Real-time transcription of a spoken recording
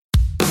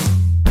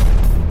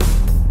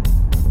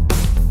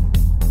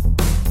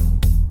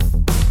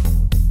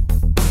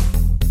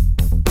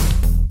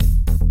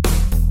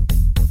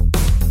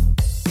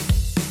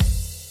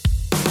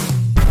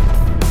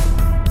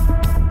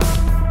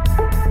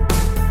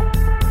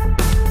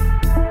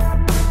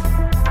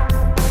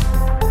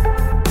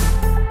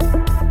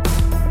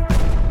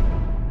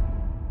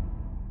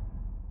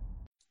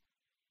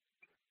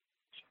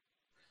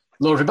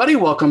Hello, everybody.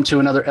 Welcome to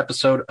another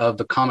episode of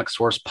the Comic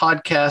Source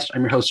podcast.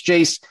 I'm your host,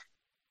 Jace.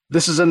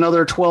 This is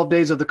another 12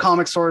 days of the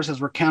Comic Source as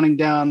we're counting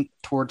down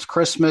towards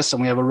Christmas,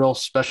 and we have a real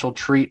special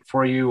treat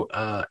for you.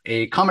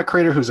 A comic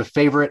creator who's a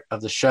favorite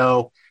of the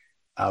show.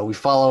 We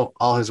follow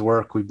all his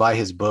work. We buy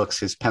his books.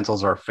 His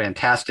pencils are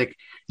fantastic.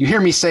 You hear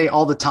me say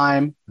all the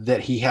time that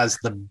he has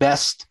the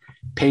best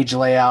page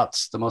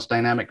layouts, the most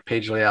dynamic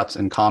page layouts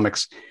in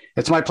comics.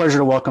 It's my pleasure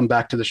to welcome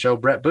back to the show,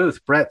 Brett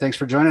Booth. Brett, thanks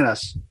for joining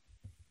us.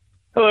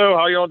 Hello,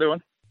 how y'all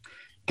doing?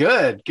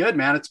 Good,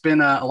 man. It's been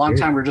a long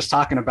time. We were just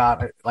talking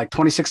about like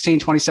 2016,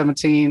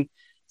 2017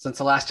 since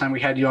the last time we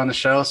had you on the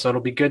show. So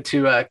it'll be good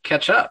to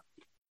catch up.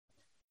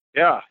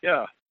 Yeah.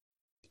 You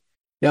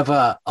have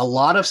a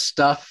lot of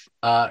stuff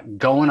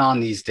going on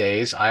these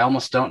days. I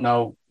almost don't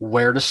know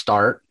where to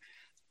start.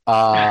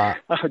 Yeah,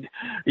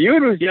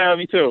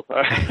 me too.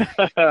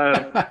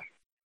 Like,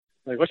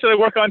 what should I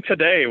work on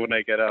today when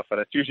I get up?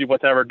 And it's usually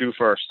whatever I do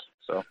first.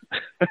 So.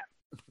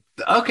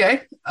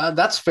 Okay,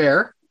 that's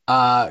fair.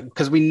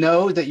 Because we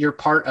know that you're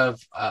part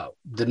of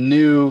the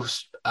new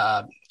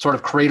sort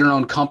of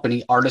creator-owned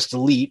company, Artist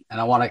Elite, and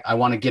I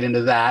want to get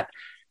into that.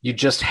 You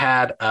just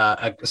had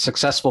a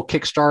successful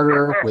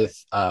Kickstarter with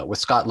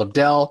Scott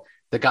Lobdell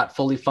that got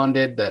fully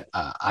funded. That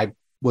I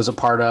was a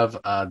part of.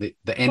 The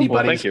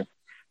Anybodies. Thank you.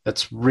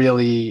 That's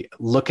really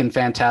looking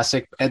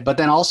fantastic. But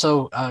then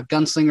also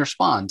Gunslinger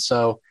Spawn.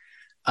 So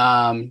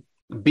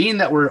being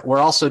that we're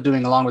also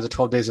doing, along with the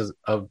 12 days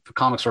of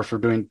Comic Source, we're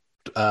doing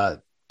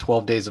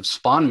 12 days of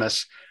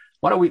Spawnmas.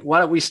 Why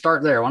don't we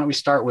start there? Why don't we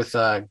start with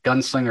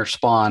Gunslinger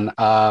Spawn?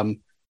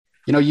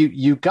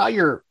 You got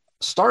your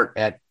start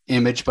at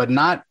Image, but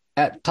not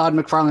at Todd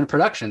McFarlane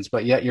Productions,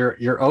 but yet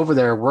you're over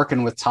there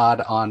working with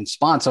Todd on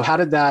Spawn. So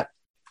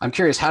I'm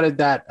curious, how did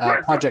that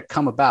project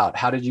come about?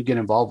 How did you get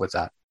involved with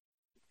that?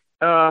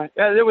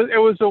 It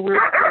was a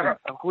weird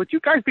thing. Would you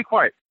guys be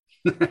quiet?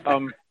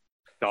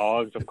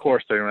 Dogs, of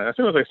course. As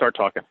soon as I start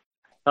talking.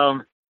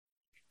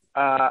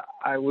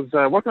 I was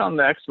working on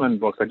the X-Men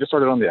books. I just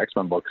started on the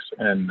X-Men books,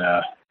 and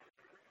a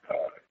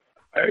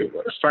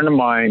friend of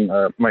mine,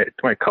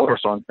 my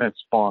colorist on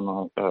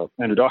Spawn,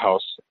 Andrew Dawhouse,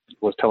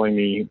 was telling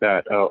me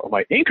that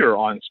my inker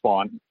on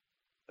Spawn,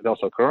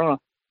 also Corona,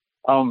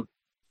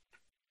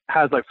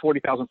 has like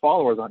 40,000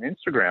 followers on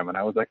Instagram, and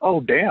I was like,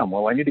 oh damn!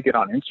 Well, I need to get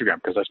on Instagram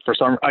because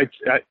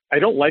I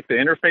don't like the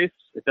interface.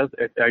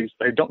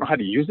 I don't know how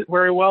to use it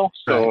very well,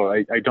 so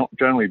right. I don't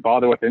generally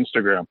bother with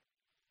Instagram.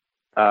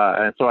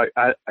 And so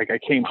I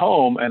came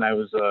home, and I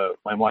was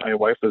my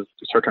wife was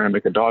trying to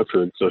make a dog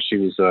food, so she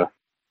was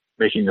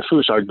making the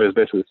food. So I was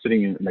basically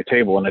sitting at my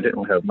table, and I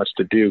didn't really have much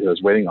to do because I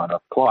was waiting on a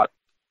plot.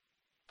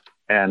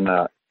 And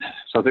so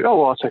I was like, oh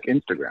well, I'll check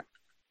Instagram.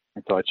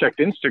 And so I checked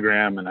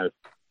Instagram, and I was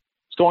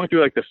going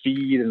through like the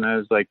feed, and I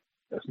was like,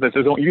 I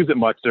don't use it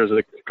much. There's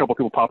like a couple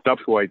people popped up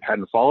who I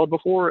hadn't followed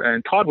before,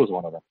 and Todd was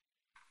one of them.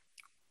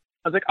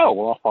 I was like, oh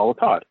well, I'll follow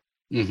Todd.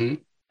 Mm-hmm.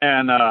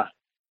 And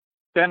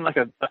then like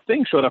a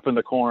thing showed up in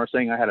the corner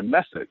saying I had a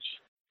message,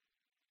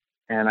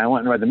 and I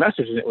went and read the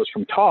message, and it was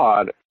from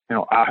Todd,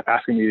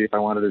 asking me if I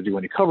wanted to do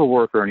any cover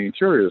work or any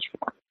interiors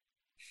for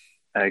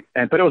him.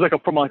 But it was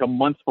from a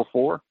month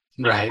before.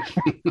 Right.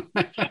 And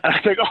I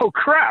was like, oh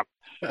crap.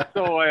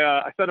 So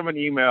I sent him an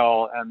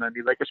email, and then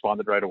he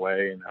responded right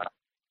away,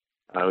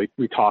 and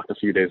we talked a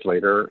few days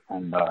later,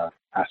 and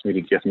asked me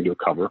to get me to a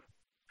cover.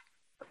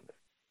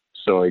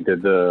 So I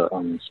did the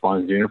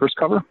Spawn's Universe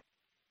cover.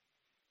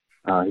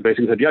 He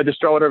basically said, "Yeah, just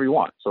draw whatever you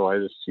want." So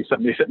he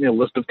sent me a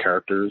list of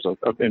characters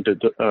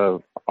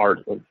of art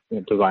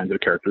designs of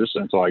characters,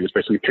 and so I just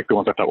basically picked the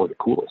ones I thought were the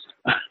coolest,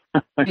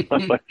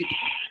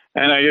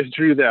 and I just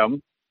drew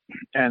them.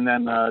 And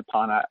then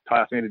Todd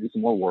asked me to do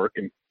some more work,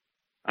 and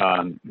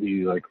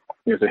he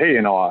said, "Hey,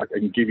 I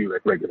can give you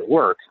regular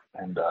work."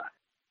 And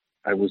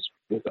I was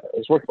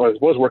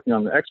working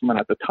on the X-Men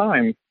at the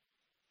time.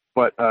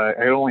 But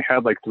I only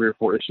had 3 or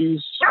 4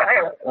 issues.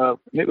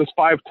 It was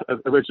 5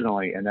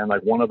 originally, and then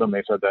one of them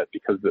they said that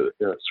because the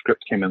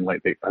script came in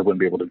late, I wouldn't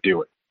be able to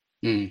do it.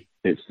 Mm.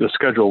 The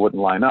schedule wouldn't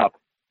line up.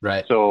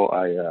 Right. So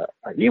I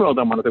emailed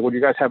them and I said, "Well, do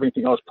you guys have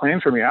anything else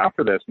planned for me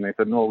after this?" And they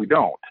said, "No, we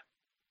don't."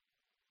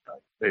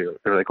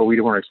 They're like, "Oh, we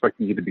weren't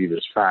expecting you to be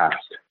this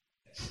fast."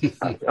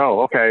 I said,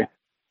 "Oh, okay."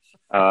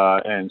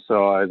 And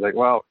so I was like,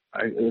 "Well,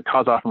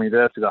 Todd's offering me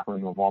this. He's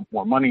offering me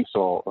more money,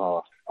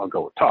 so I'll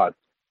go with Todd."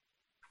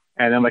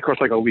 And then, of course,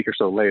 a week or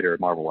so later,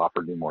 Marvel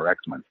offered me more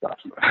X-Men stuff.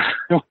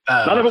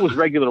 None of it was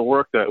regular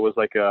work, though. It was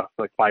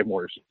 5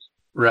 more issues.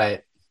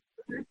 Right.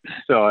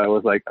 So I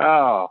was like,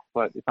 oh,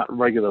 but it's not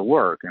regular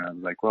work. And I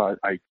was like, well,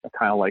 I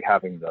kind of like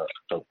having the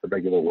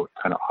regular work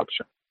kind of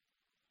option.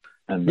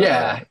 And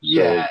yeah,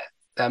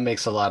 that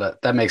makes a lot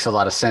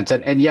of sense.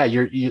 And yeah,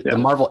 the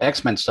Marvel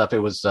X-Men stuff. It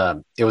was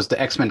the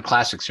X-Men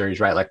Classic series,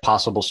 right? Like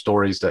possible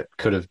stories that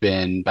could have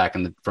been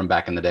from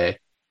back in the day.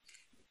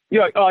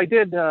 Yeah, I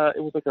did.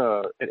 It was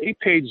an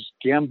 8-page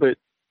Gambit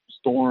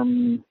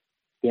Storm,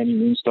 Danny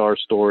Moonstar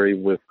story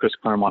with Chris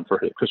Claremont for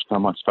his Chris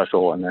Claremont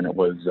special, and then it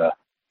was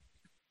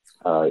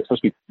it was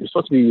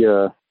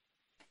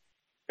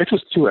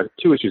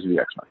 2 issues of the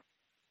X-Men.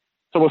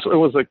 So it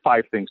was like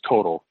 5 things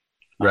total.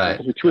 Right.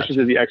 So 2 issues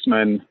of the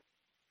X-Men,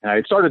 and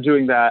I started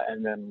doing that,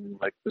 and then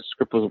like the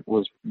script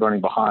was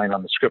running behind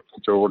on the script,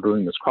 so we're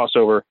doing this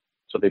crossover.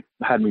 So they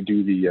had me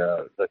do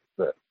the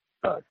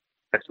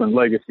X-Men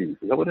Legacies.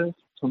 Is that what it is?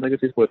 Some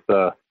Legacies with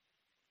the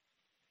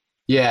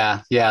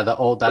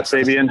old, that's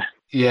Fabian.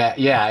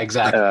 Yeah,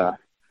 exactly.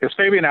 Because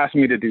Fabian asked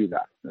me to do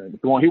that.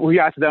 Well, he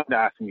asked them to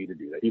ask me to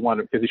do that. He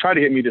wanted, because he tried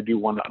to get me to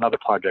do another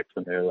project,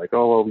 and they're like,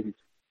 "Oh, well, he's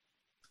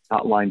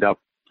not lined up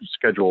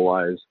schedule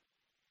wise."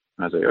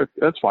 And I was like, "Okay,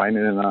 that's fine."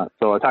 And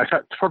so I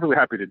was perfectly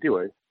happy to do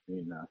it. I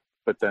mean,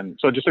 but then,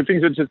 so just like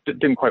things that just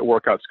didn't quite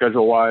work out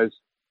schedule wise.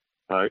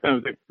 Kind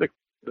of the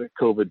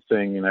COVID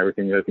thing and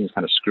everything's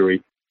kind of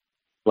screwy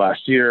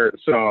last year.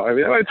 So I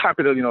mean, I was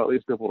happy to at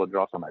least be able to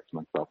draw some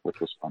X-Men stuff, which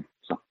was fun.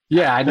 So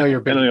yeah, I know you're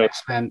a big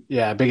X-Men.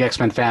 Yeah, big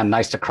X-Men fan.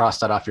 Nice to cross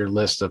that off your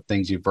list of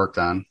things you've worked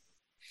on.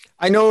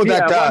 I know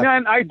that.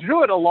 Man, I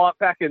drew it a lot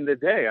back in the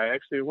day. I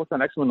actually worked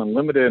on X-Men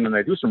Unlimited, and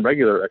I do some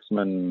regular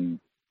X-Men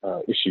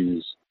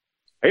issues.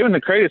 I even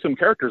created some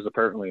characters.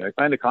 Apparently, I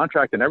signed a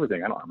contract and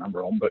everything. I don't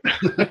remember them, but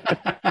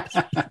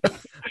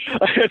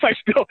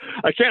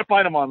I can't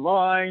find them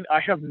online.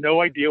 I have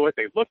no idea what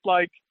they look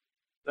like.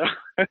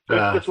 It's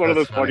just one of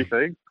those funny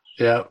things.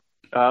 Yeah.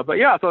 But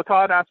yeah, so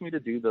Todd asked me to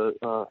do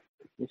the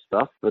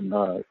stuff,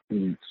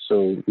 and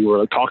so we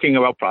were talking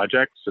about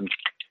projects, and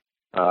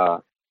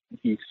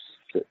he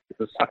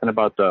was talking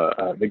about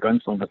the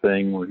Gunslinger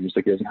thing, where he was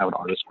like, he doesn't have an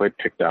artist quite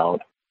picked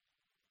out.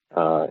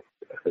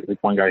 Like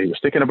one guy he was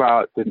thinking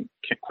about can't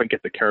quite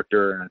get the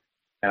character,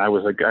 and I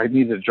was like, I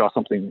needed to draw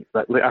something.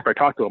 After I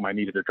talked to him, I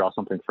needed to draw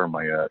something for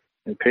my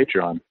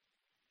Patreon.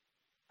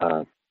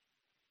 My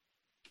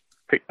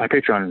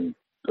Patreon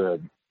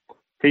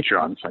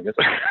Patreons, I guess.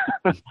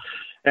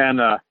 And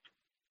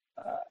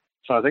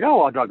so I was like, oh,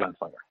 well, I'll draw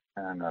Gunslinger.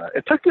 And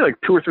it took me like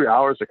 2 or 3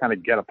 hours to kind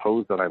of get a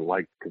pose that I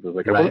liked, because I was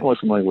like, I wasn't really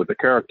familiar with the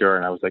character,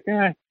 and I was like,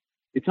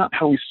 it's not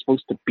how he's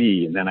supposed to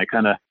be. And then I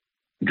kind of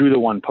drew the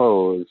one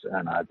pose,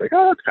 and I was like,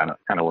 oh, that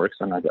kind of works.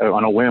 And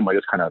on a whim, I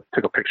just kind of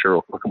took a picture,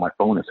 look at my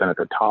phone, and sent it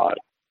to Todd.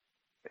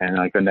 And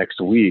like the next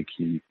week,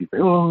 he's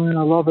like, oh, man,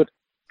 I love it.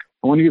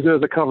 I want to use it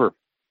as a cover.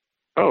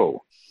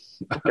 Oh,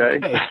 okay.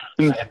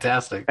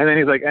 Fantastic. And then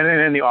he's like, and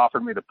then he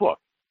offered me the book.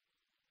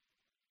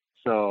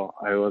 So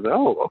I was like,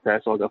 oh, okay.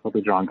 So I'll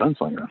definitely draw on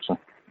Gunslinger. So.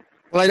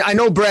 Well, I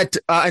know Brett.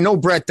 That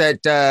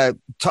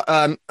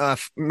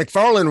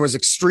McFarlane was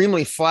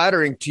extremely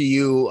flattering to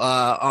you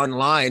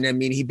online. I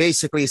mean, he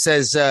basically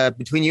says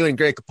between you and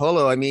Greg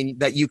Capullo, I mean,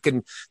 that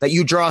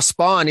you draw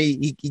Spawn.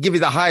 He give you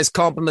the highest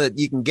compliment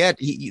that you can get.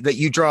 That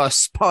you draw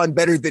Spawn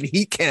better than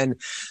he can.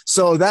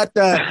 So that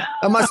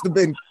must have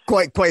been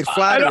quite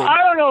flattering.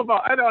 I don't know.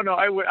 I don't know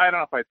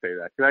if I'd say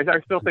that, because I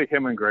still think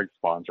him and Greg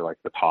Spawns are like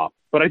the top.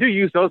 But I do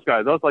use those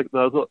guys.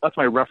 That's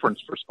my reference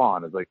for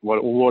Spawn. Is like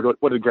what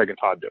did Greg and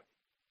Todd do?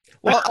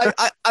 Well,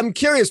 I'm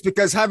curious,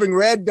 because having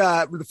read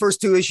the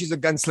first 2 issues of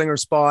Gunslinger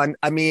Spawn,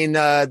 I mean,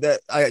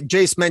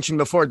 Jace mentioned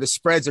before, the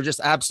spreads are just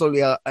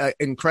absolutely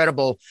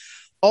incredible.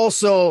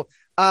 Also,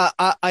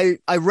 I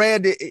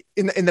read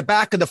in the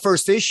back of the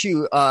first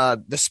issue,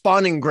 the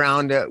Spawning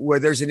Ground, where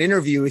there's an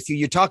interview with you.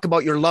 You talk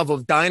about your love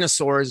of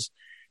dinosaurs,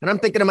 and I'm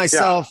thinking to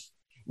myself,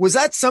 was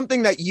that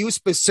something that you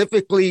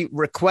specifically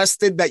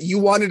requested, that you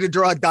wanted to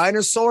draw a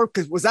dinosaur?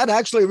 Because was that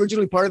actually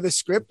originally part of the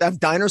script, to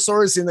have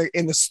dinosaurs in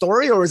the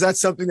story, or was that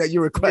something that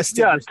you requested?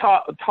 Yeah,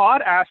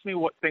 Todd asked me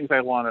what things I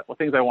wanted.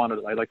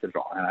 I'd like to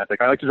draw, and I think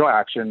I like to draw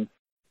action,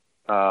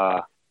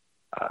 like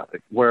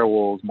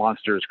werewolves,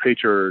 monsters,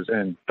 creatures,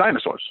 and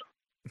dinosaurs.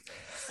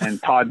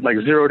 And Todd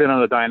zeroed in on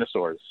the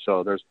dinosaurs.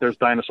 So there's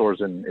dinosaurs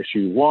in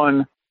issue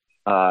 1. Is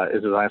there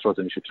dinosaurs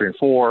in issue 3 and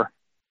 4?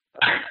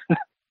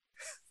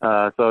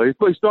 So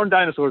he's thrown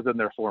dinosaurs in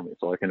there for me,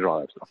 so I can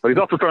draw that stuff. But he's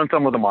also thrown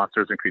some of the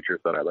monsters and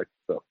creatures that I like.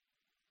 So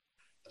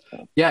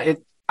yeah,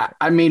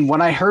 I mean, when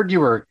I heard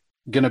you were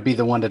going to be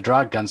the one to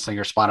draw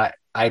Gunslinger Spawn,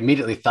 I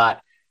immediately thought,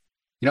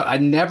 I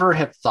never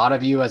have thought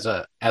of you as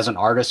an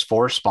artist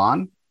for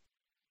Spawn,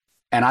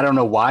 and I don't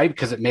know why,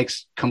 because it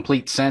makes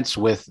complete sense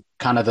with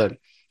kind of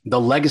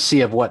the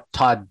legacy of what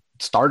Todd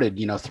started,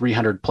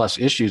 300 plus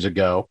issues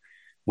ago.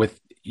 With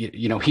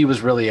he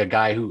was really a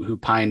guy who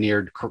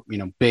pioneered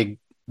big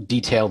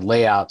detailed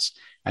layouts,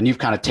 and you've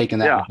kind of taken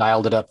that and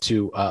dialed it up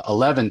to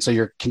 11. So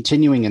you're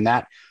continuing in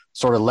that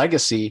sort of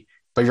legacy,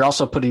 but you're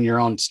also putting your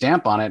own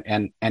stamp on it.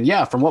 And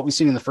yeah, from what we've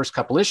seen in the first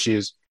couple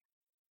issues,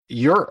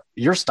 your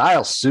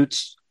style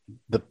suits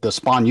the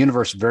Spawn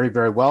universe very,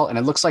 very well. And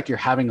it looks like you're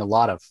having a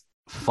lot of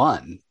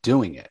fun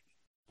doing it.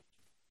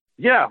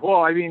 Yeah.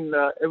 Well, I mean,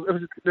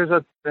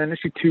 in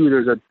issue 2,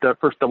 there's the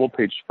first double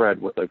page spread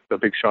with the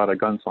big shot of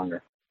Gunslinger.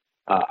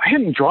 I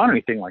hadn't drawn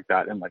anything like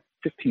that in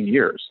 15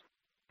 years.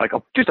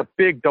 Just a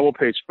big double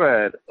page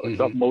spread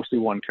of mostly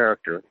one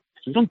character.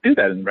 You don't do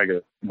that in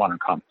regular modern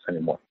comics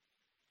anymore.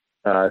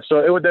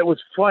 So that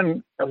was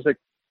fun. I was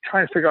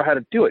trying to figure out how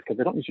to do it, because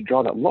I don't usually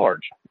draw that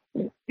large.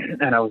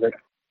 And I was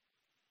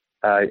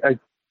I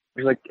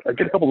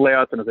get a couple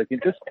layouts, and I was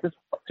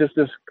just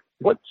this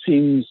what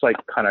seems like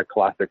kind of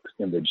classic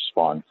image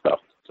Spawn stuff.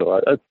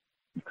 So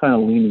kind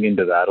of leaning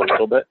into that a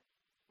little bit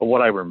of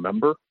what I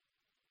remember.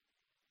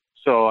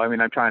 So, I mean,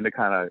 I'm trying to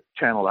kind of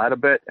channel that a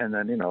bit, and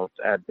then,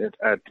 add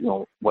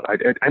what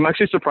I'm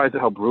actually surprised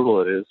at how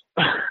brutal it is.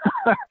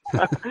 I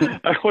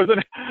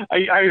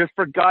had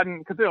forgotten,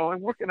 because, I'm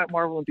working at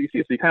Marvel and DC,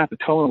 so you kind of have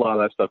to tone a lot of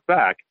that stuff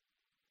back.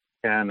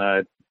 And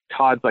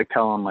Todd's like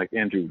telling like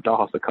Andrew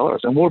Dahlhaus, the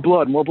colorist, and more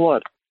blood.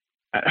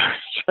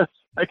 Just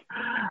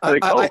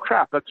oh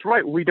crap, that's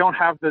right. We don't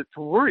have to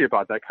worry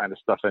about that kind of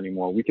stuff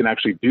anymore. We can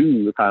actually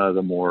do the kind of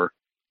the more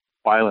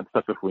violent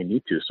stuff if we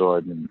need to. So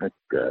I mean, kind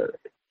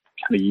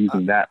of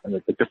using that, and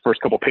like the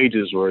first couple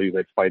pages where he's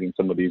like fighting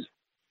some of these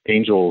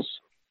angels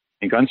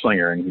in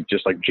Gunslinger, and he's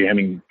just like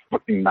jamming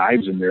fucking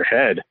knives in their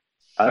head.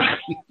 I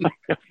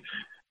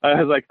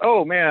was like,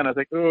 oh man, I was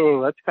like,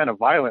 oh, that's kind of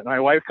violent. And my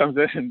wife comes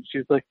in and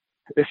she's like,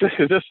 is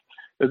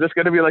this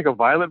going to be like a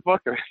violent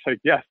book? And I was like,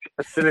 yes,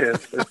 it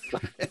is.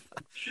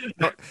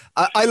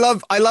 I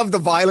love the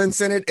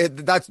violence in it.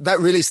 That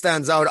really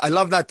stands out. I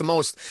love that the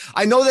most.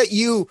 I know that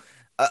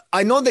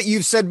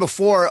you've said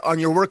before on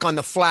your work on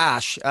the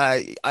Flash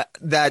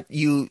that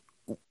you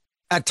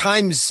at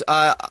times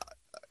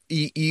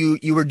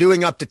you were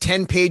doing up to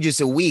 10 pages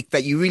a week,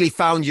 that you really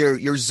found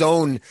your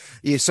zone.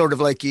 You sort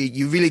of like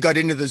you really got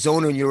into the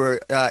zone when you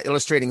were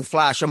illustrating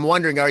Flash. I'm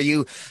wondering,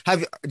 do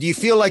you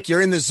feel like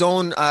you're in the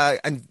zone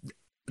and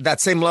that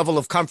same level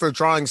of comfort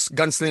drawing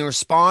Gunslinger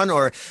Spawn,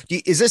 or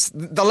is this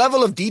the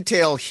level of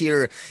detail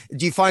here?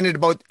 Do you find it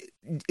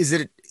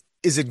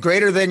is it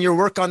greater than your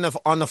work on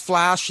the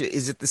Flash?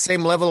 Is it the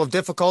same level of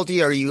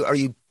difficulty? Are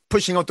you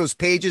pushing out those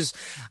pages?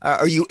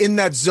 Are you in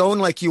that zone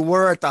like you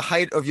were at the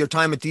height of your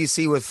time at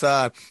DC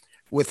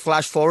with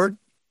Flash Forward?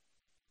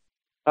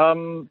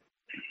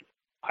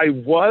 I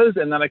was,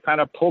 and then I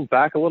kind of pulled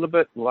back a little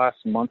bit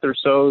last month or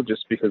so,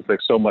 just because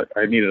like so much,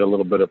 I needed a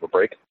little bit of a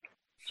break.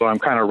 So I'm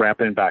kind of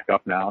ramping back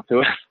up now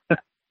to it.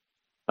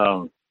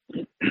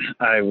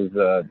 I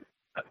was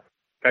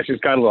actually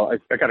got a little.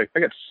 I got a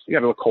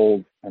little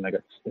cold, and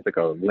it's like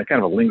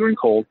kind of a lingering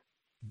cold.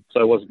 So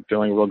I wasn't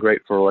feeling real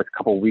great for like a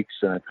couple of weeks,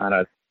 and it kind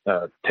of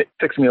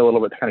takes me a little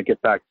bit to kind of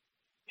get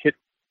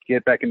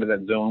back into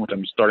that zone, which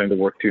I'm starting to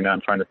work to now.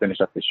 I'm trying to finish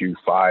up issue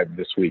 5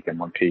 this week.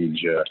 I'm on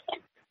page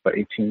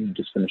 18.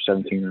 Just finished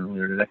 17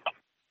 earlier today.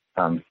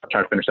 I'm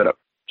trying to finish that up.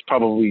 It's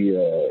probably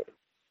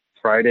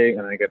Friday,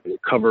 and I got the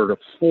cover to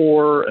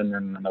 4, and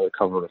then another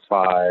cover to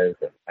 5.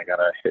 And I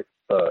gotta hit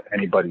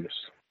Anybody's.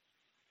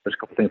 There's a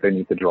couple things I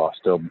need to draw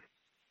still,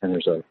 and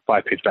there's a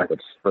 5-page backup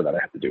for that I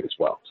have to do as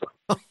well.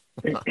 So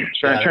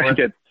trying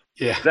to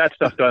get that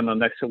stuff done the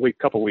next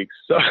couple weeks.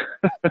 So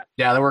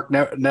yeah, the work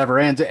never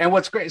ends. And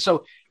what's great,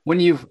 so when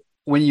you've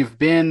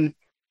been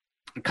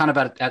kind of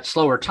at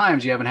slower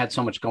times, you haven't had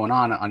so much going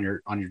on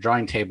your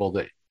drawing table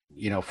that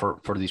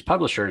for these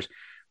publishers.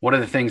 One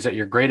of the things that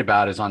you're great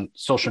about is on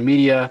social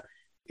media,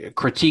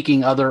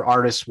 critiquing other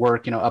artists'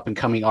 work, up and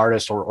coming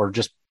artists, or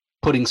just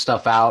putting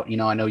stuff out.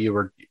 I know you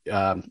were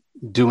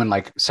doing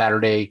like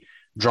Saturday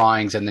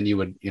drawings, and then you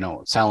would,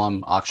 sell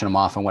them, auction them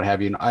off and what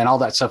have you. And all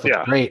that stuff was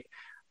great.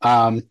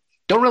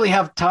 Don't really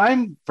have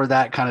time for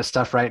that kind of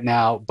stuff right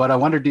now, but I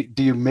wonder,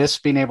 do you miss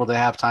being able to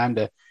have time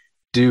to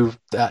do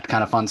that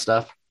kind of fun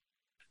stuff?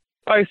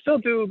 I still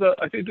do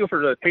I do it for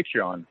the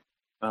Patreon.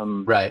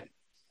 Right.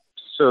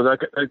 So that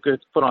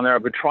gets put on there.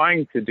 I've been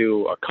trying to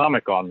do a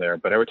comic on there,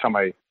 but every time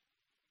I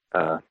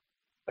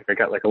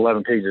got like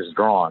 11 pages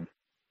drawn,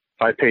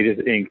 5 pages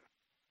ink,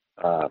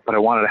 but I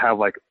wanted to have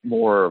like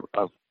more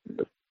of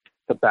the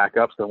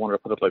backups. So I wanted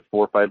to put up like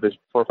 4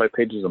 or 5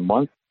 pages a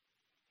month.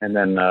 And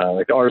then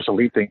like the Artist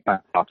Elite thing kind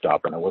of popped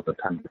up, and I wasn't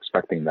kind of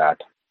expecting that.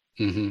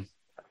 Mm-hmm.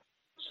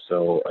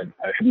 So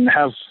I didn't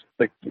have,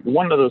 like,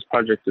 one of those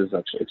projects is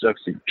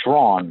actually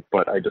drawn,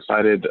 but I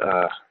decided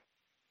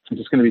I'm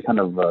just going to be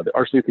kind of the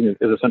Artist Elite thing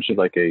is essentially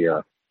like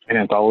an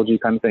anthology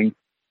kind of thing.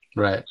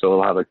 Right. So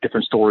it'll have like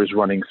different stories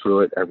running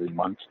through it every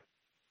month.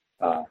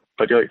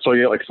 But you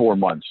get like 4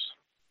 months,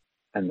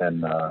 and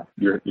then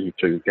you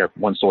get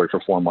one story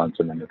for 4 months,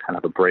 and then you kind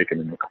of have a break,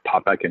 and then you'll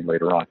pop back in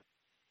later on.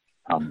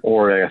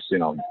 Or I guess,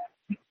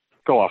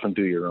 go off and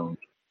do your own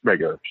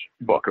regular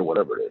book or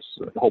whatever it is.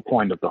 So the whole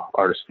point of the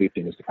Artist Elite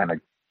thing is to kind of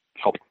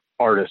help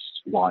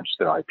artists launch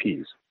their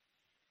IPs,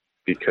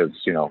 because,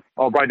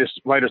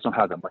 writers don't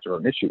have that much of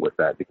an issue with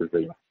that, because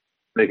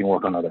they can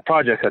work on other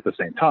projects at the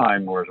same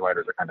time, whereas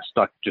writers are kind of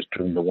stuck just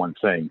doing the one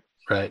thing.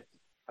 Right.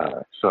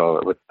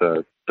 So with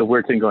the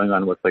weird thing going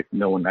on with like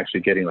no one actually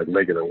getting like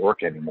regular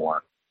work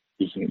anymore,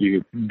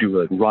 you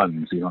do like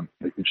runs,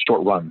 like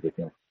short runs,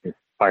 like,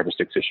 5 or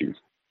 6 issues.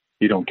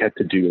 You don't get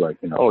to do like,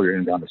 you're going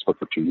to be on this book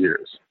for 2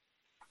 years.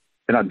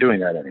 They're not doing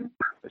that anymore.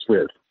 It's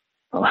weird.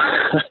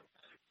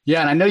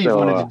 Yeah, and I know you've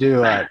wanted to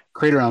do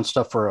create your own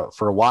stuff for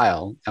a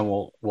while, and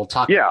we'll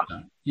talk.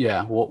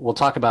 Yeah, we'll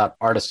talk about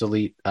Artist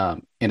Elite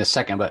in a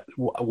second. But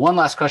one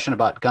last question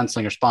about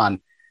Gunslinger Spawn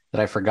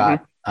that I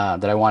forgot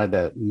that I wanted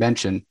to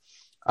mention.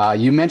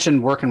 You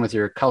mentioned working with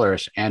your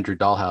colorist Andrew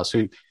Dahlhaus,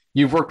 who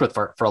you've worked with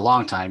for a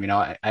long time.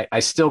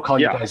 I still call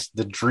you guys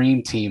the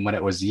dream team when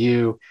it was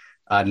you,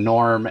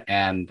 Norm,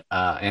 and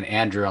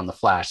Andrew on the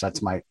Flash.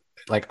 That's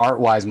like art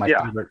wise, my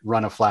Yeah. favorite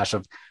run of Flash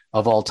of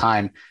all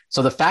time.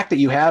 So the fact that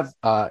you have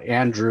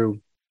Andrew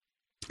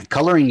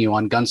coloring you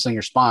on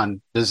Gunslinger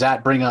Spawn, does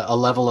that bring a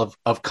level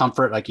of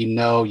comfort? Like,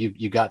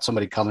 you got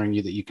somebody coloring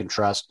you that you can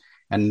trust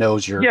and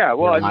knows your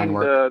Well, your line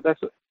work.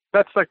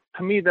 That's like,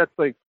 to me, that's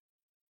like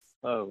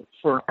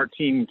for an art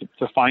team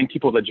to find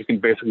people that you can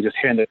basically just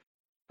hand it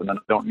and then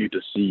don't need to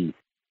see.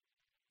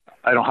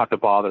 I don't have to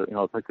bother,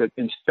 if I could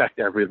inspect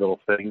every little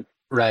thing.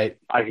 Right.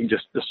 I can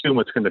just assume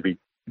it's going to be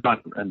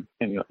done and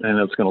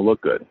it's going to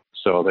look good.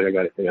 So they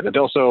got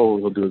Adelso,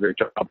 who will do a great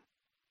job,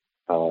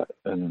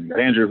 and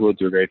Andrew, who will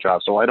do a great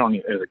job. So I don't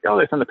need, like,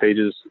 they send the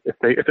pages if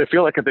they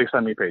feel like it, they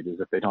send me pages.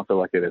 If they don't feel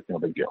like it, it's no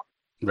big deal.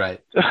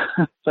 Right.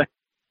 It's like,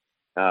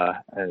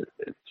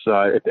 it's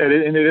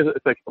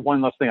like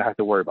one less thing I have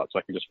to worry about, so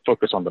I can just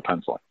focus on the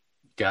penciling.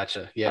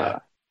 Gotcha. Yeah.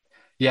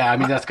 I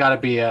mean, that's got to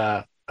be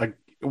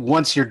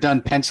once you're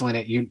done penciling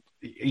it, you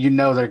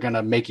know they're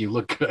gonna make you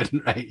look good,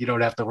 right? You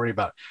don't have to worry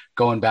about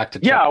going back to.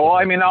 Yeah, well,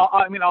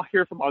 I'll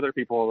hear from other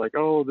people like,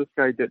 oh, this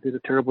guy did a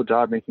terrible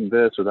job making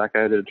this, or that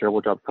guy did a terrible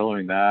job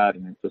coloring that,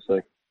 and it's just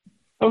like,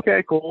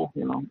 okay, cool,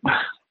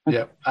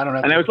 Yeah, I don't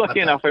know. And I was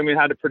lucky enough. I mean,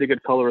 I had a pretty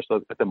good colorist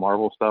at the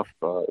Marvel stuff.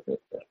 Blue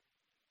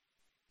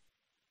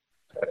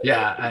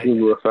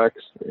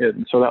effects.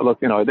 So that look,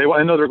 I know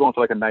they're going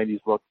for like a '90s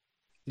look.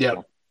 Yeah.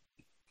 So.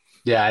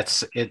 Yeah,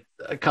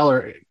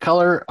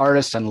 color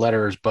artists and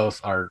letterers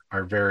both are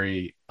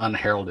very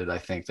unheralded. I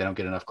think they don't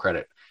get enough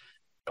credit.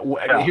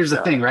 Here's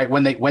the thing, right?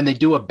 When they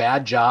do a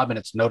bad job and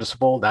it's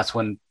noticeable, that's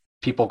when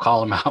people call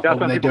them out. That's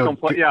when people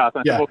complain.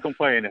 People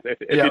complain. If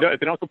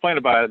they don't complain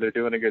about it, they're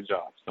doing a good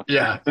job. So.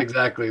 Yeah,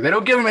 exactly. They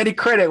don't give them any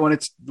credit when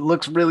it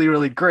looks really,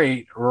 really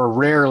great, or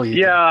rarely.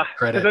 Yeah,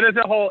 credit.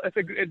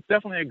 It's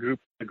definitely a group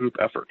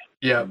effort.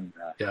 Yeah,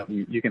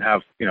 You can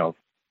have,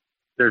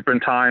 there's been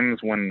times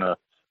when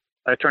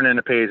I turned in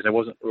a page and I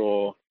wasn't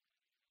real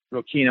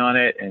keen on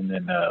it, and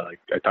then like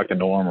I talked to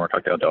Norm or I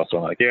talked to Adelso,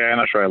 I'm like, I'm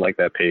not sure I like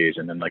that page,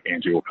 and then like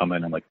Andrew will come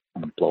in and like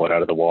blow it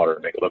out of the water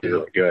and make it look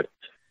really good.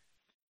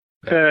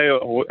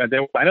 And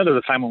then I know there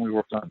was a time when we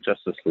worked on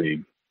Justice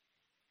League,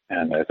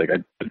 and I think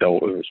it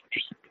was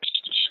just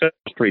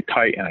pretty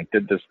tight, and I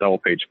did this double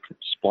page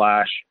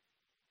splash,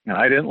 and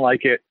I didn't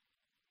like it,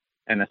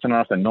 and I sent it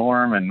off to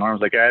Norm, and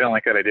Norm's like, I don't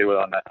like what I did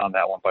on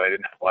that one, but I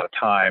didn't have a lot of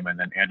time, and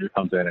then Andrew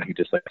comes in and he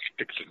just like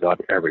fixes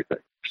up everything.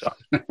 So,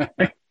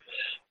 I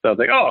was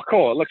like, oh,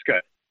 cool, it looks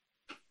good.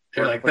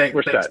 You're like,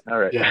 we're set. All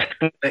right. Yeah.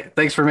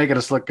 Thanks for making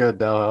us look good,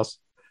 Dalhouse.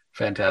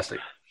 Fantastic.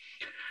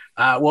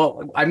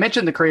 Well, I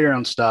mentioned the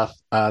creator-owned stuff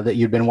that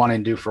you've been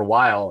wanting to do for a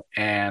while,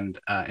 and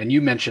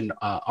you mentioned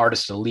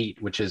Artist Elite,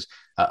 which is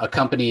a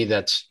company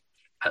that's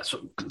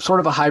sort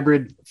of a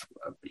hybrid,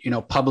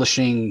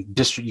 publishing.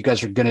 You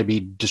guys are going to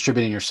be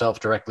distributing yourself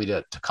directly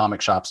to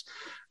comic shops.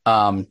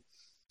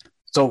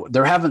 So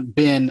there haven't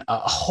been a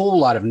whole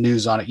lot of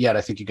news on it yet.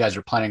 I think you guys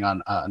are planning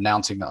on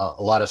announcing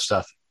a lot of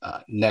stuff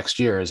next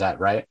year. Is that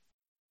right?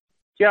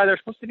 Yeah, there's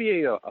supposed to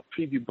be a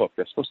preview book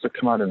that's supposed to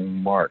come out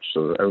in March,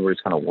 so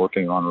everybody's kind of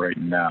working on right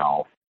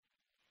now.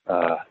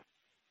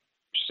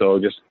 So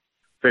just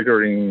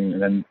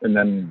figuring, and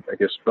then I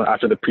guess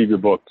after the preview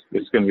book,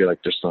 it's going to be like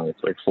it's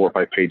like 4 or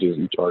 5 pages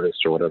each artist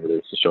or whatever it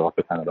is to show off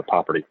the kind of the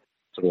property,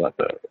 so that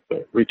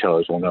the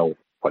retailers will know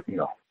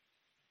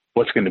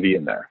what's going to be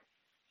in there.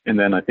 And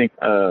then I think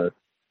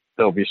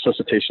there'll be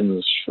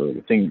solicitations for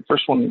the thing.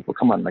 First one will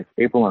come out in like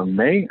April or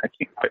May. I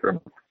can't quite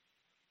remember.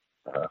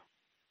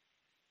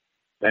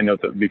 I know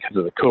that because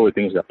of the COVID,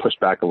 things got pushed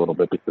back a little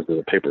bit because of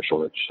the paper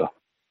shortage. So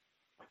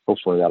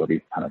hopefully that'll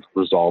be kind of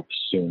resolved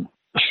soon.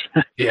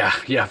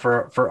 Yeah,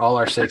 for all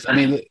our sakes. I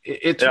mean,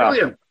 it's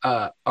really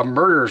a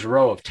murderer's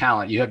row of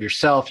talent. You have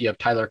yourself, you have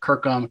Tyler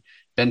Kirkham,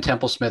 Ben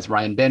Templesmith,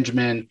 Ryan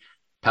Benjamin,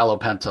 Paolo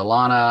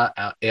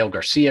Pantalana, Ale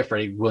Garcia,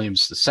 Freddie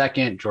Williams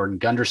II, Jordan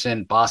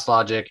Gunderson, Boss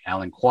Logic,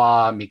 Alan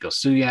Qua, Miko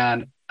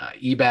Suyan,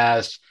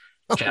 Ebaz,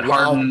 Chad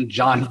Harden,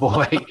 John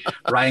Boy,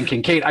 Ryan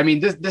Kincaid. I mean,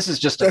 this is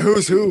just a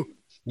who's who.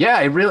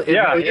 Yeah, it really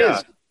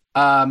is.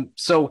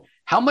 So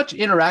how much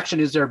interaction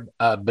is there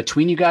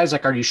between you guys?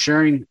 Like, are you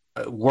sharing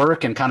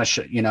work and kind of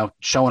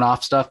showing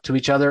off stuff to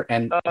each other?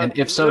 And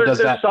if so, does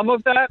that some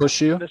of that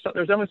push you? There's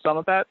definitely some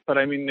of that, but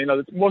I mean,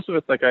 most of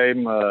it's like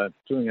I'm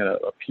doing a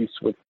piece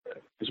with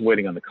just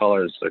waiting on the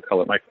colors.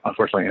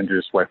 Unfortunately,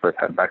 Andrew's wife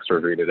had back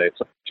surgery today,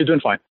 so she's doing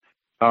fine.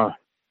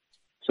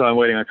 So I'm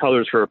waiting on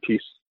colors for a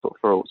piece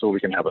so we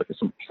can have like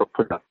some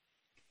put up.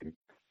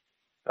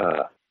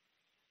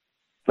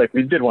 Like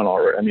we did one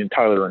already. I mean,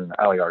 Tyler and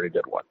Ali already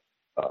did one.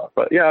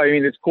 But yeah, I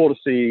mean, it's cool to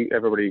see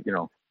everybody.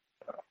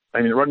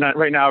 I mean,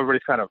 right now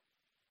everybody's kind of.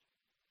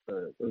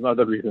 There's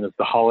another reason it's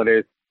the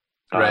holidays.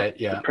 Right.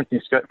 Yeah.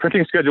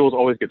 Printing schedules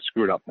always get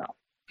screwed up now.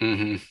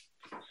 Mm-hmm.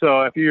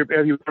 So if you're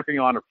working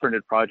on a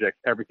printed project,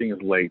 everything is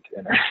late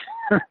and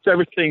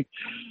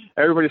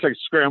everybody's like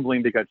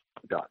scrambling to get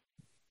stuff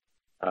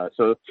done.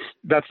 So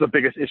that's the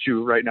biggest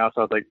issue right now.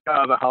 So I was like,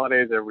 the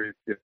holidays,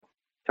 everybody's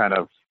kind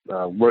of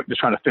we're just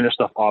trying to finish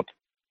stuff up.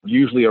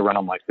 Usually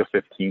around like the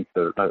 15th,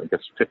 or I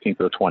guess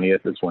 15th or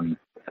 20th is when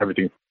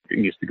everything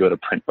needs to go to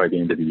print by the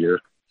end of the year.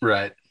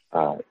 Right.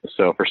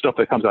 So for stuff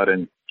that comes out I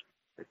think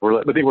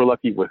we're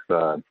lucky with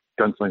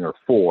Gunslinger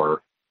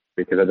 4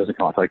 because that doesn't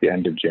come out until like the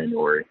end of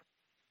January.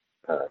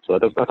 So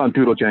that's on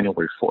Doodle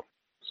January 4th.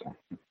 So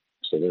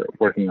they're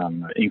working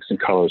on inks and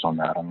colors on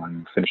that.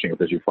 I'm finishing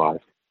up issue 5.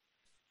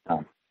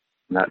 And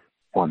that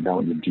one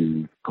will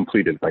be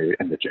completed by the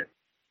end of June.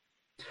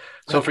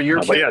 So for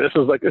your but yeah, this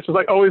is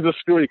like always a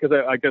story because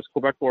I guess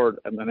Quebec Board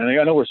and I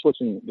know they're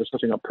switching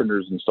up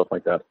printers and stuff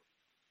like that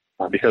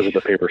because of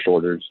the paper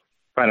shortage,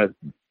 trying to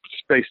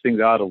space things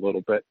out a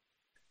little bit.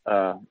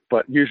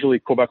 But usually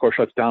Quebec Board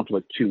shuts down for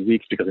like 2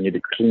 weeks because they need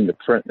to clean the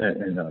print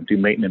and do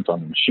maintenance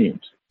on the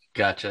machines.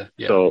 Gotcha.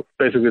 Yeah. So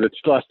basically, the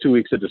last 2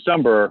 weeks of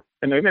December,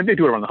 and they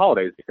do it around the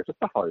holidays because it's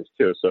the holidays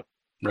too. So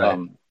right.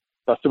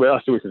 last 2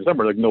 weeks of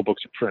December, like no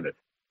books are printed.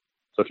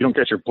 So if you don't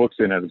get your books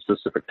in at a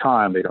specific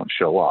time, they don't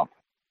show up.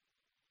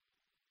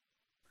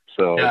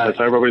 So that's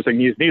why everybody's like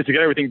needs to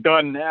get everything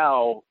done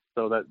now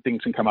so that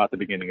things can come out at the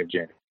beginning of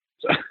January.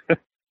 So.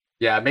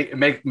 Yeah,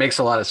 it makes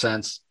a lot of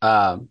sense.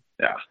 Yeah.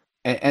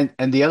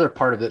 And the other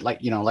part of it,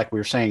 like we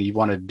were saying, you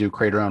wanted to do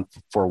Create Your Own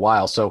for a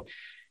while. So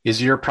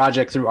is your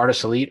project through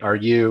Artist Elite? Are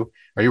you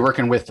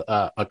working with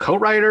a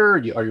co-writer?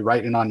 Are you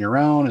writing on your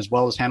own as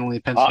well as handling the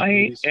pencil?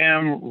 I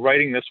am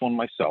writing this one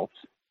myself.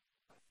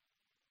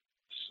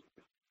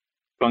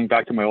 Going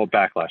back to my old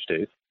Backlash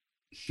days.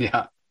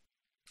 Yeah.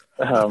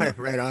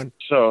 Right on.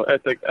 So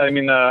it's like, I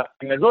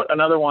wrote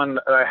another one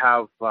that I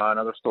have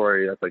another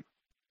story that's like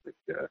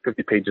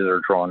 50 pages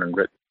are drawn and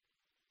written.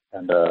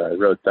 And I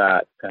wrote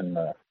that, and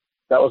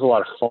that was a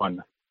lot of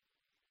fun.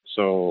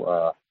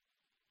 So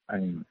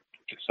I'm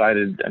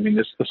excited. I mean,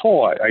 this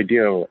whole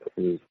idea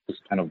was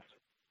kind of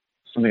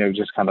something I was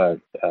just kind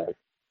of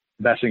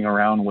messing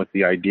around with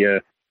the idea.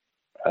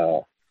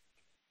 It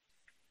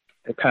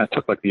kind of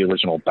took like the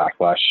original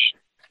Backlash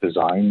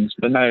designs,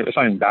 but it's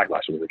not even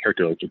Backlash. It was a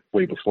character like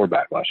way before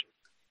Backlash.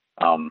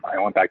 I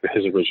went back to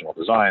his original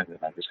designs, and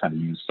I just kind of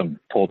used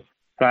pulled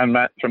from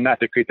that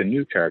to create the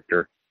new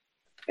character,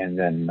 and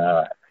then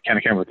kind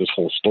of came up with this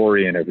whole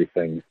story and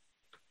everything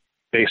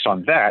based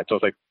on that. So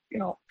it's like,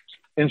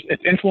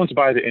 it's influenced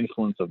by the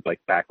influence of like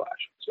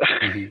Backlash.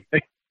 Mm-hmm.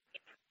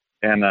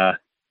 And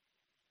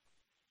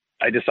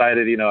I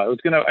decided, I was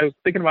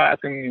thinking about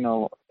asking,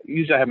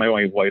 usually I have my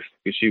own wife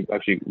because she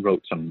actually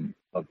wrote some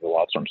of the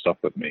Wildstorm stuff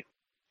with me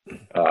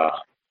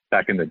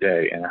back in the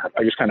day, and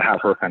I just kind of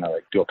have her kind of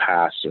like do a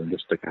pass and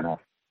just to kind of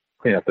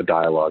clean up the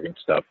dialogue and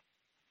stuff.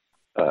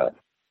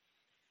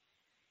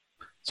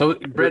 So,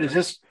 Brett,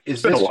 is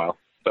been a while?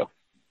 So,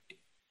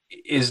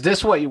 is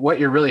this what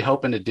you're really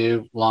hoping to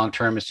do long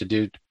term? Is to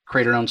do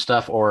Create Your Own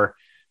stuff, or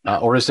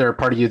is there a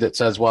part of you that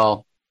says,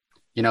 well,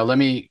 let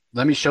me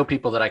show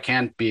people that I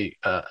can be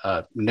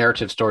a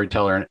narrative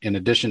storyteller in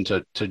addition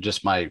to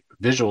just my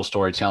visual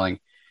storytelling,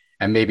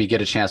 and maybe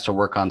get a chance to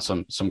work on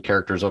some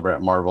characters over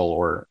at Marvel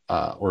or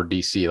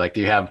DC? Like,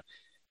 do you have,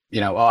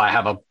 I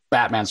have a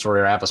Batman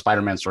story, or I have a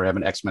Spider-Man story, I have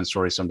an X-Men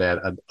story someday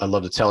I'd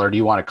love to tell, or do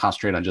you want to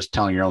concentrate on just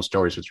telling your own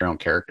stories with your own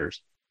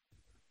characters?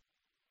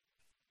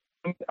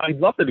 I'd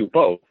love to do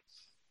both.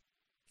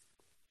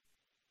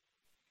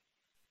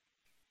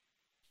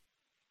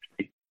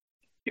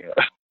 Yeah.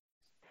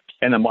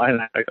 And then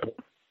mine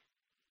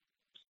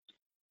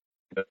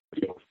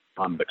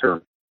on the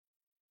curve.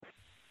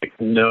 Like,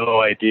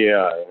 no idea.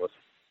 I was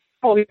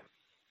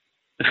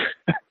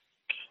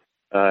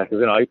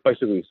because I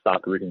basically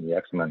stopped reading the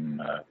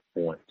X-Men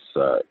once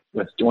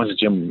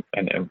Jim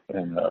and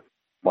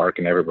Mark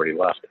and everybody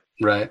left.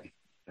 Right.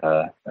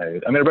 I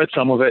read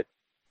some of it,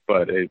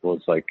 but it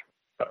was like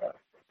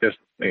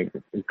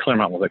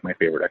Claremont was like my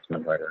favorite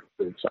X-Men writer.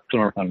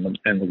 Claremont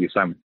and Louise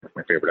Simon were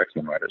my favorite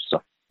X-Men writers.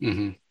 So.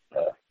 Mm-hmm.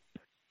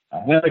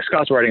 I like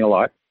Scott's writing a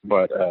lot,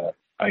 but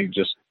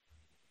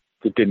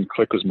it didn't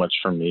click as much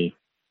for me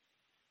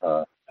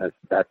as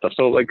that stuff.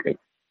 So like,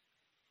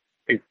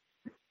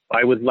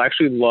 I would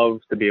actually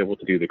love to be able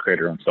to do the Create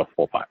Your Own stuff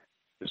full time.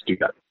 Just do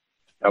that.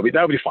 That would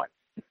be fine.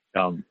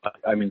 But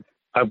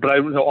I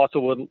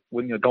also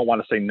don't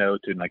want to say no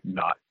to like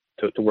not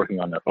to working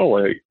on that.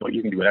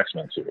 You can do an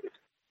X-Men series.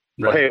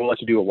 Right. Well, hey, we'll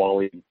let you do a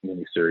Wally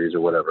mini series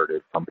or whatever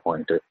at some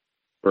point,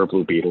 or a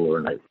Blue Beetle or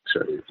a Night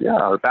series. Yeah,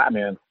 or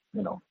Batman.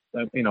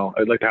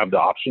 I'd like to have the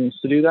options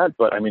to do that,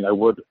 but I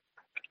would,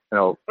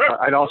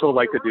 I'd also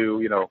like to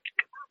do,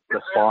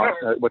 the Spawn,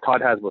 what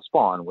Todd has with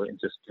Spawn, where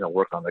just,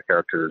 work on the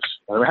characters.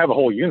 I have a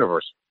whole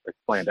universe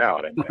planned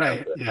out.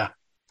 Right. Yeah.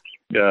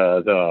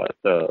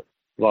 The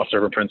Lost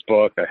Servant Prince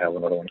book. I have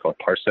another one called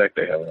Parsec.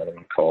 I have another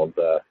one called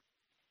the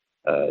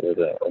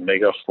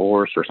Omega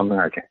Force or something.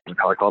 I can't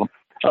remember how I call them.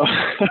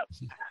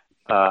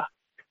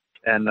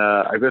 And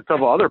I've got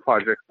several other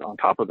projects on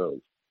top of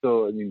those.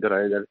 So that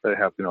I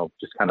have,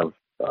 just kind of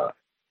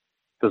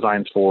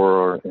designs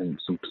for and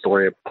some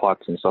story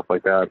plots and stuff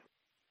like that.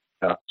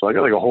 So I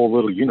got like a whole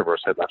little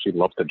universe I'd actually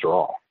love to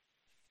draw.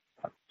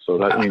 So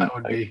that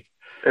would be...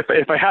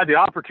 if I had the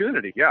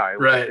opportunity,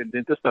 right.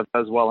 If this stuff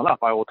does well enough,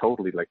 I will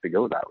totally like to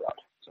go that route.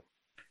 So.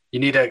 You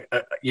need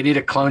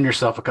to clone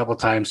yourself a couple of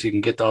times so you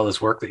can get to all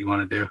this work that you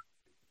want to do.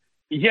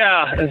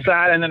 Yeah, it's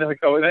that, and then it's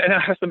like, and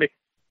it has to make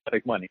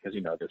make money because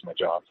there's my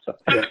job. So.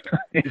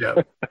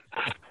 Yeah.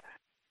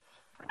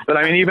 But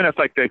I mean, even if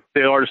like the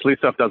artist lead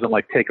stuff doesn't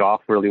like take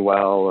off really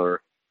well,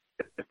 or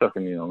it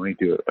doesn't, when you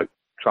do a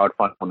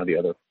crowdfund one or the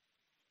other,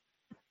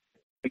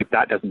 if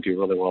that doesn't do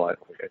really well,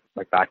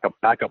 my backup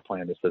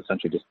plan is to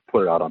essentially just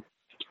put it on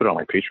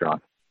my Patreon.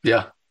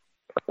 Yeah.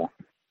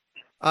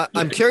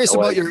 I'm curious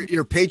about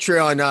your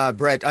Patreon,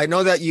 Brett. I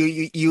know that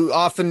you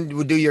often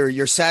would do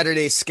your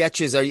Saturday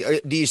sketches.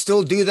 Do you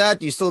still do that?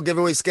 Do you still give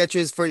away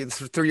sketches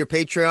through your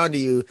Patreon? Do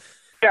you?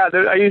 Yeah,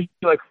 I usually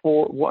do like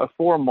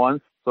 4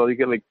 months. So you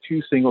get like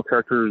 2 single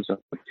characters and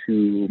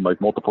 2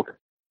 like multiple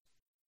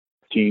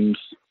teams.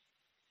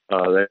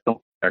 They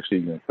don't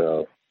actually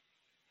the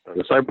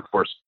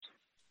Cyberforce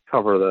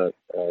cover that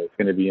is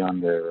going to be on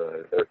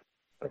their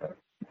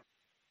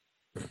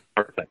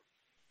art thing.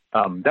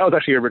 That was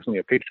actually originally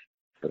a Patreon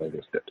that I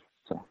just did.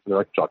 So they're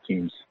like draw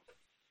teams.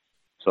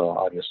 So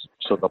I'll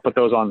put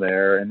those on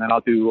there, and then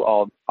I'll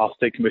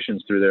stay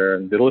commissions through there.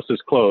 And the list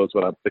is closed,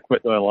 but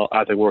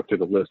as I work through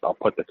the list, I'll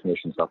put the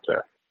commissions up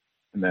there,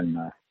 and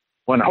then.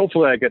 When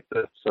hopefully I get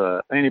this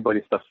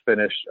Anybody stuff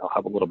finished, I'll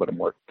have a little bit of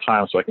more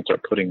time so I can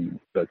start putting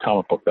the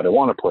comic book that I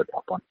want to put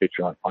up on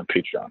Patreon.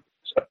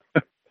 So.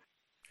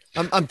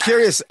 I'm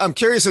curious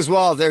as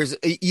well. There's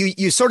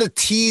you sort of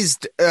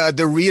teased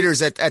the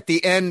readers at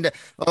the end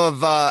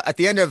of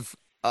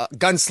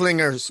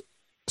Gunslinger's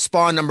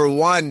Spawn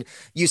 #1.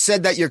 You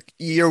said that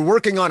you're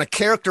working on a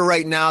character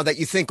right now that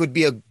you think would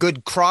be a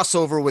good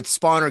crossover with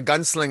Spawn or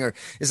Gunslinger.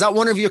 Is that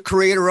one of your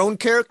creator-owned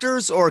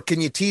characters, or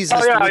can you tease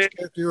as to which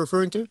character you're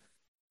referring to?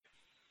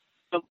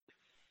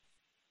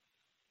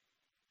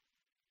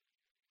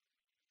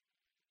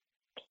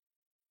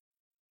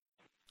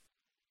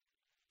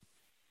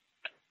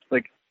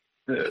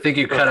 I think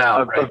you cut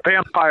out. A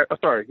vampire.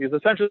 Sorry, he's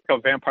essentially like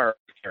a vampire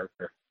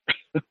character,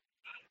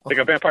 like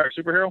a vampire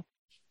superhero.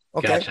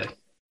 Okay. Gotcha.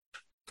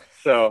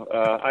 So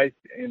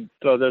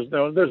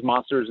there's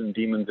monsters and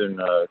demons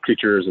and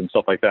creatures and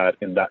stuff like that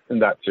in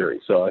that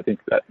series. So I think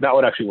that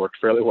would actually work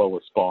fairly well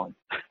with Spawn.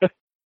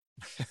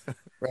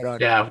 Right on.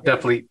 Yeah,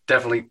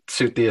 definitely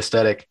suit the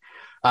aesthetic.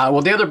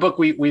 Well, the other book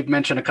we've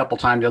mentioned a couple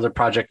times, the other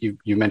project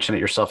you mentioned it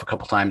yourself a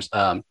couple times,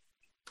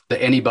 the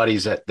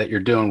Anybodies that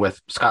you're doing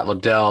with Scott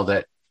Lobdell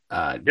that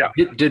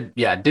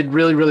did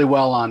really, really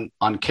well on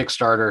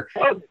Kickstarter.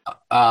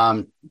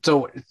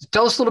 So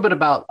tell us a little bit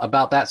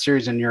about that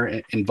series and your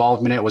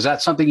involvement in it. Was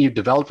that something you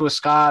developed with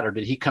Scott, or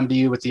did he come to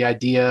you with the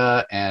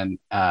idea and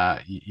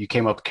you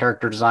came up with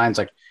character designs?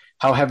 Like,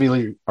 how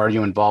heavily are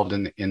you involved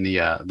in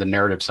the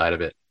narrative side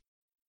of it?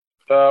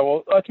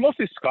 Well, it's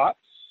mostly Scott's.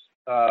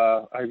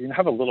 I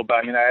have a little bit.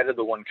 I mean, I added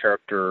the one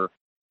character,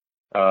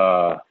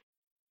 Pulse.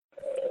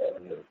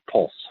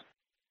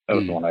 That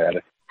was the one I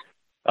added.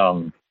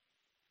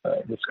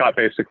 Scott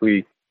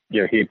basically,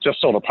 he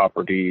just sold a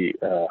property,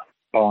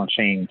 Ball and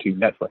Chain, to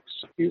Netflix.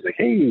 He was like,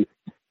 "Hey,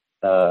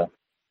 got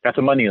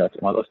some money. Let's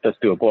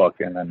do a book."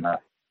 And then so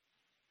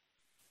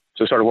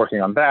we started working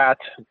on that.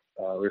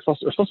 We're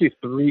supposed to be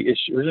 3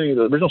 issues. Originally,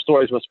 the original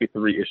story was supposed to be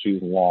 3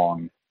 issues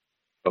long,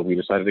 but we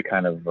decided to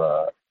kind of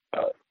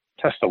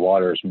test the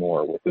waters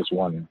more with this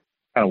one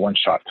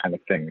shot kind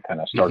of thing.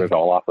 Kind of started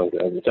all off as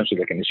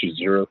essentially like an issue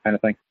 0 kind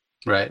of thing.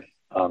 Right.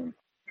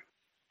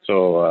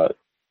 So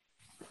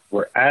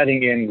we're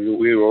adding in.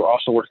 We were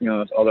also working on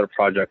this other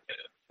project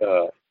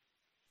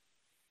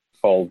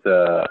called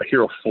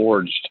Hero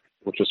Forged,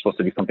 which was supposed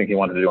to be something he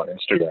wanted to do on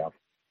Instagram.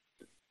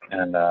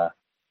 And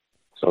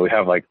so we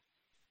have like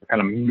they're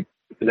going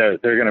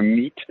to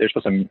meet. They were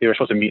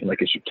supposed to meet in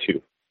like issue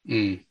 2.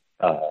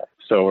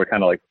 So we're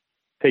kind of like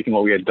taking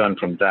what we had done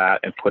from that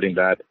and putting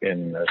that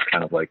in as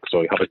kind of like, so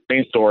we have a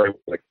main story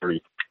like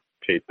 30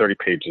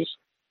 pages,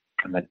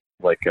 and then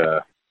like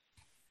I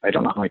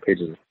don't know how many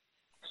pages,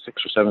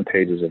 6 or 7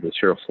 pages of this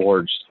Hero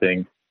Forged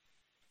thing.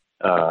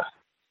 I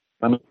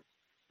don't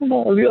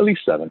know, at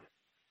least 7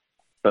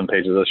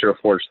 pages of this Hero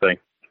Forged thing.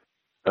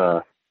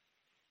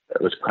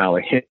 It was kind of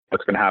like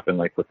what's going to happen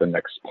like with the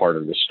next part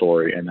of the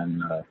story, and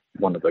then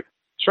one of the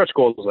stretch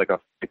goals was like a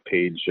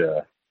 5-page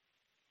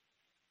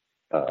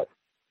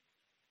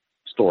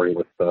story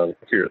with the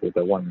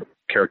one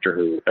character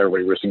who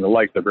everybody risking the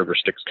like, the River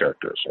Styx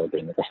character. So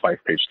doing like a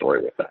 5-page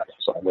story with that.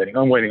 So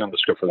I'm waiting on the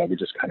script for that. We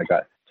just kind of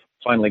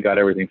finally got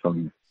everything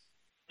from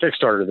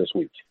Kickstarter this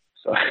week.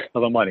 So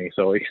the money,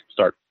 so we can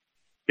start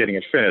getting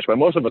it finished. But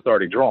most of it's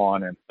already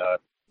drawn and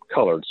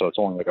colored, so it's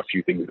only like a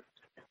few things.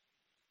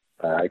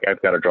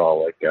 I've got to draw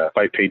like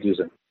 5 pages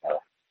and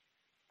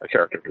a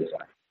character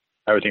design.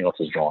 Everything else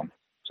is drawn.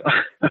 So.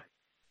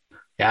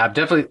 Yeah, I'm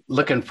definitely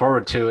looking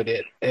forward to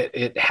it.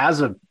 It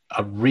has a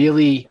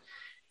really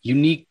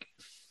unique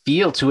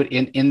feel to it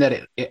in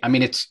that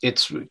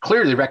it's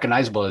clearly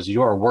recognizable as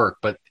your work,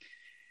 but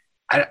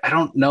I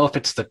don't know if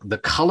it's the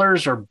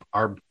colors are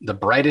the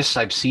brightest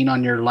I've seen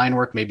on your line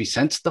work maybe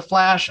since the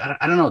Flash.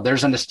 I don't know.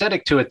 There's an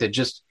aesthetic to it that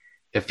just,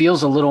 it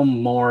feels a little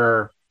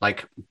more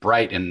like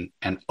bright and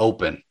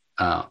open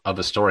of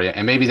a story.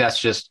 And maybe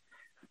that's just,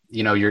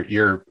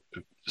 your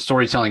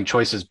storytelling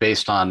choices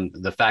based on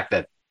the fact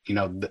that,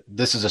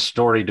 this is a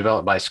story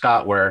developed by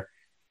Scott where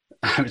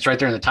it's right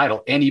there in the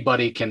title.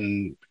 Anybody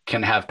can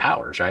have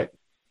powers, right?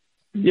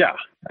 Yeah,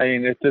 I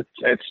mean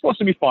it's supposed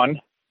to be fun.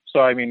 So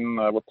I mean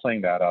we're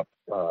playing that up.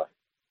 I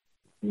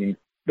mean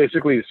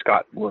basically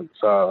Scott was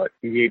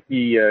he gave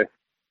me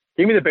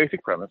the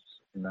basic premise,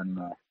 and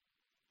then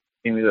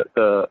gave me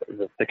the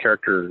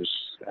characters,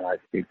 and I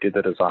did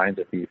the designs.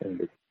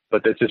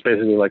 But it's just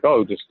basically like,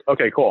 oh, just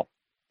okay, cool.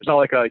 It's not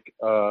like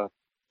a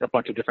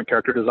bunch of different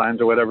character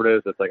designs or whatever it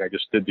is. It's like I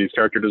just did these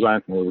character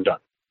designs and we were done.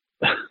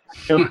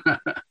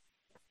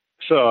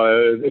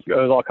 So it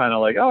was all kind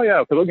of like, oh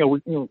yeah, because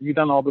we've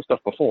done all this stuff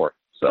before.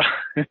 So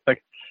it's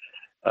like,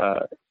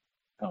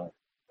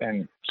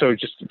 and so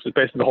so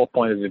basically the whole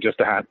point is just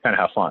to kind of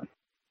have fun.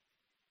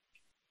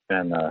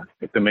 And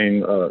the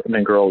main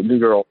girl, new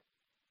girl,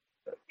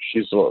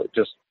 she's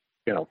just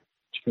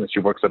she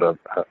works at a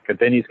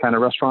Denny's kind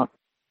of restaurant.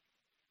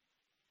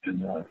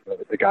 And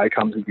the guy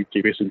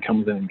he basically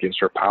comes in and gives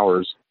her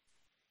powers,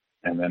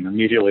 and then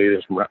immediately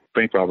there's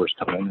bank robbers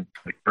come in,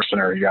 like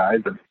mercenary guys,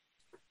 and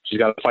she's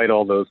got to fight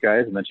all those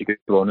guys, and then she gets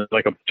thrown into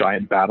like a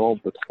giant battle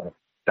with a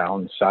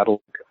down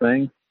saddle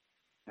thing,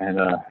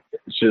 and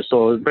it's just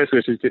so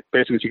basically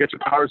she gets her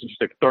powers and she's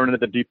like thrown into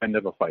the deep end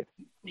of a fight.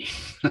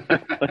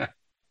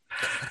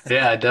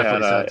 Yeah, it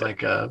definitely sounds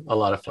like a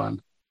lot of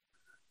fun.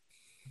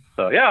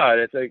 So yeah,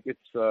 it's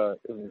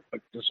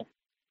just.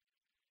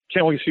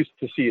 Can't wait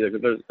to see.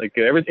 There's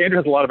Andrew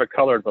has a lot of it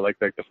colored, but like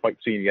the fight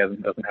scene, he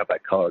doesn't have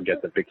that color.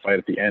 Gets a big fight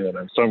at the end,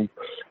 and so I'm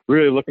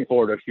really looking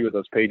forward to a few of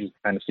those pages to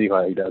kind of see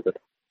how he does it.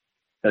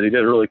 And he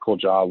did a really cool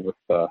job with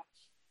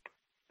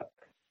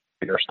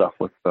bigger stuff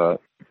with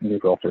New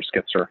Girl First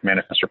gets her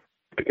manifester,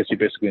 because she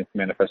basically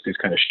manifests these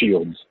kind of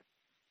shields,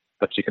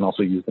 but she can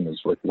also use them as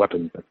like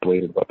weapons, like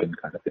bladed weapon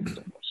kind of things.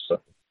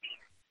 So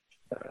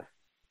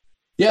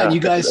yeah, you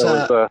guys.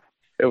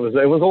 It was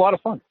a lot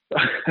of fun.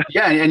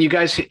 Yeah, and you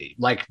guys,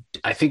 like,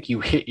 I think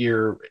you hit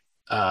your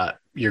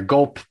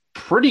goal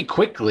pretty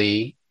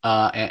quickly,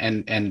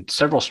 and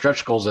several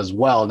stretch goals as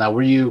well. Now,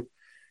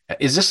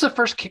 is this the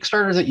first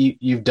Kickstarter that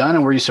you've done,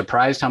 and were you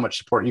surprised how much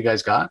support you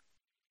guys got?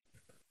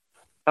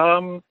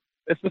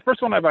 It's the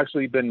first one I've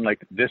actually been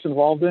like this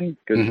involved in,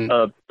 because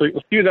Mm-hmm.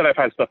 a few that I've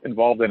had stuff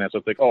involved in it, so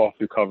it's like, oh, a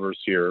few covers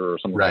here or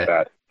something Right.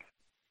 like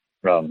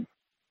that.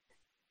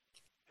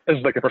 This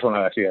is like the first one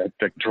I actually had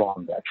like,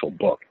 drawn the actual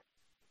book.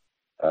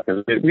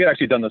 Because we had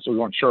actually done this, so we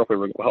weren't sure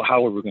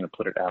how we were going to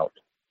put it out.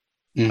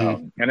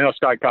 Mm-hmm. And I know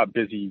Scott got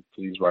busy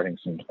because he's writing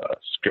some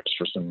scripts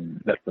for some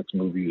Netflix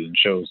movies and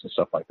shows and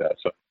stuff like that.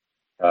 So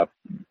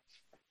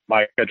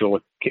my schedule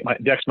with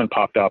the X-Men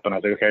popped up, and I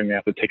was like, okay, I'm going to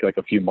have to take like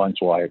a few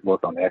months while I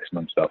work on the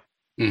X-Men stuff.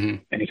 Mm-hmm.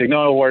 And he's like,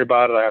 no, don't worry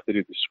about it. I have to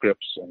do the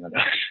scripts. And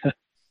then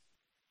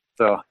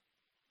so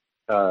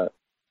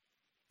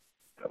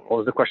what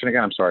was the question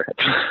again? I'm sorry.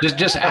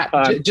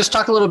 Just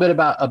talk a little bit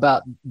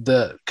about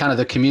the kind of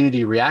the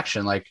community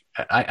reaction. Like,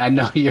 I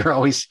know you're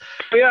always.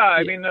 Yeah,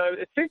 I mean,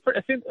 it seems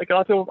like a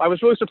lot of people. I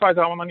was really surprised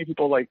how many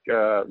people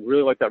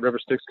really like that River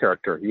Styx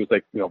character. He was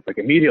like, like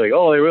immediately,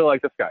 oh, they really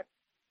like this guy.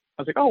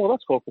 I was like, oh, well,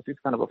 that's cool because he's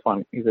kind of a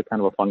fun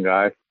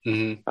guy.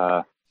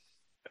 Mm-hmm.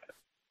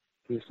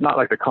 He's not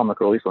like the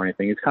comic relief or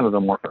anything. He's kind of the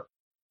more.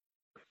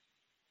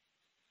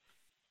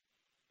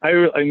 I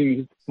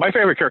mean, my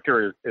favorite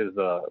character is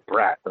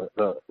Brat,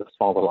 the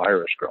small little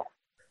Irish girl.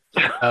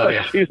 Oh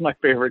yeah, she's my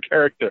favorite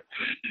character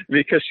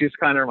because she's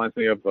kind of reminds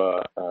me of.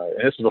 And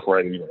this is before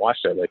I didn't even watch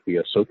that, like the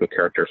Ahsoka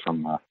character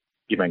from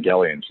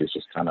Evangelion. She's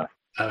just kind of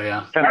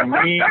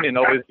mean and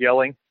always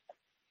yelling.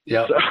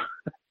 Yeah.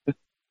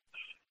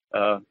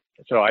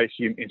 So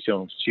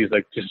she's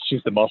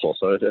the muscle,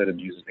 so it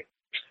amuses me.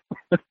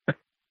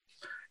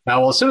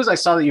 Now, well, as soon as I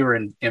saw that you were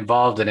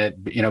involved in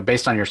it,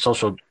 based on your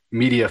social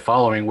media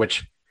following,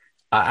 which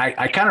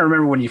I kind of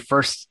remember when you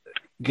first,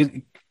 this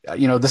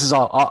is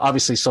all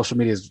obviously social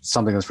media is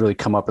something that's really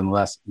come up in the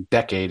last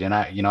decade. And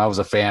I was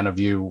a fan of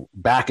you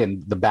back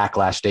in the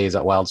Backlash days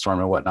at Wildstorm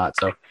and whatnot.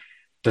 So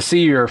to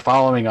see your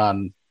following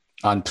on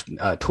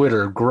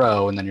Twitter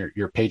grow and then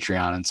your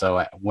Patreon. And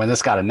so when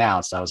this got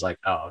announced, I was like,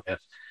 oh, if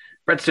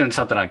Brett's doing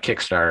something on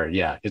Kickstarter,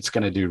 yeah, it's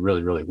going to do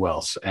really, really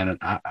well. And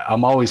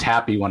I'm always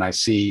happy when I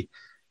see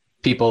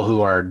people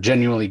who are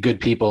genuinely good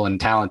people and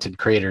talented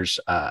creators,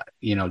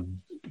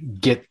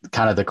 get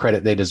kind of the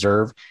credit they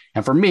deserve.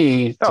 And for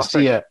me to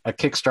see a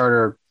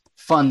Kickstarter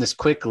fund this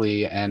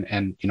quickly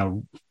and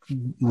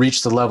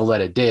reach the level that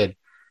it did,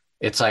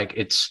 it's like,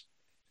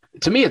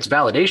 to me, it's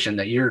validation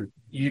that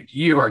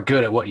you are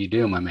good at what you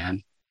do, my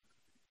man.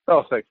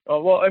 Oh, thanks.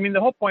 Oh, well, I mean,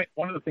 the whole point,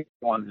 one of the things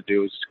I wanted to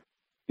do is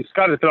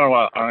Scott has thrown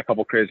on a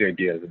couple crazy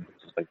ideas, and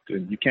it's just like,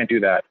 dude, you can't do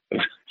that.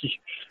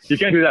 You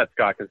can't do that,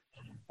 Scott, because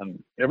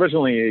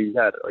originally he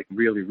had like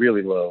really,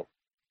 really low.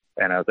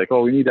 And I was like,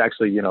 oh, we need to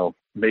actually,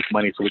 make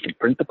money so we can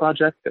print the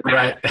project.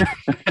 Right.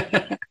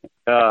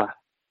 I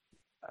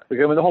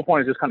mean, the whole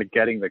point is just kind of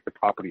getting like the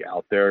property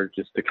out there,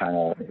 just to kind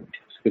of,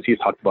 because he's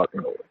talked about,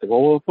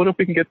 well, what if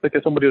we can get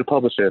somebody to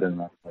publish it?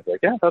 And I was like,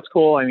 yeah, that's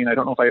cool. I mean, I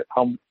don't know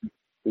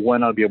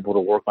when I'll be able to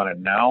work on it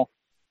now.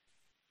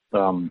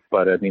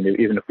 But I mean,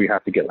 even if we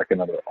have to get like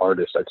another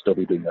artist, I'd still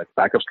be doing like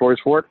backup stories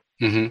for it.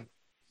 Mm-hmm.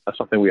 That's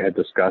something we had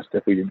discussed.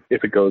 If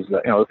it goes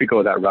if we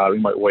go that route, we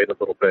might wait a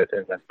little bit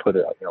and then put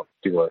it,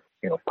 do a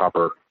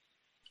proper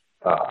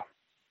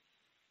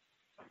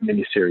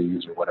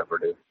miniseries or whatever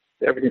it is.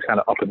 Everything's kind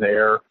of up in the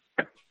air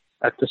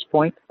at this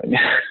point.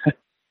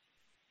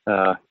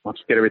 Once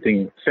we get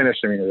everything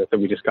finished,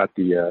 we just got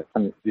he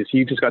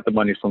just got the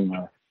money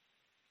from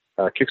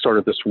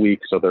Kickstarter this week,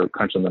 so they're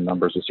crunching the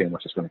numbers to see how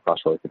much it's going to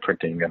cost for like the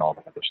printing and all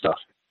that other stuff,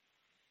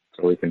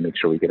 so we can make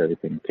sure we get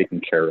everything taken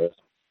care of.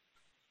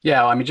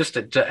 Yeah, I mean, just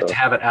to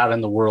have it out in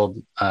the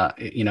world,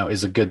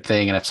 is a good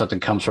thing. And if something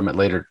comes from it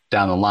later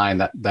down the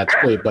line, that's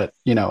great. But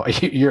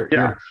you're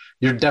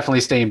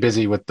definitely staying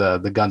busy with the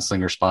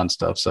Gunslinger Spawn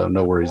stuff, so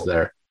no worries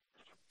there.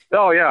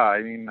 Oh yeah,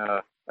 I mean,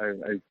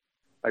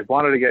 I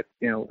wanted to get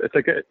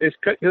it's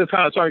kind of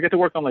so I get to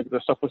work on like the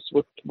stuff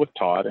with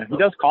Todd, and he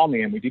does call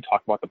me, and we do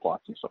talk about the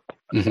plots and stuff.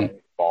 Mm-hmm. I'm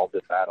involved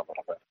in that a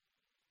little bit,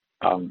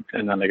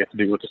 and then I get to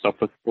do with the stuff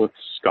with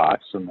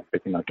Scott's and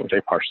picking up what they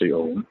partially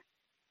own.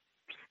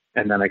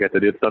 And then I get to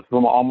do stuff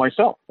all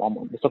myself,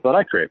 all the stuff that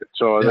I created.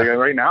 So like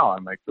right now,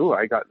 I'm like, ooh,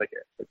 I got like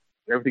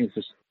everything's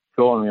just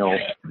going,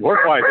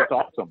 work-wise, it's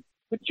awesome.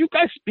 But you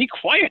guys be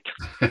quiet.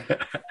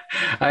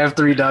 I have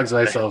 3 dogs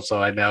myself,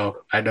 so I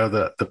know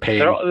the pain.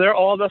 They're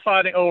all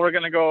deciding, we're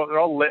gonna go. They're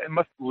all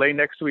must lay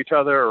next to each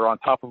other or on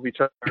top of each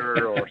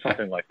other or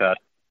something like that.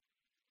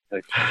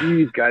 Like,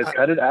 geez, guys,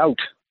 cut it out.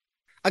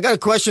 I got a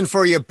question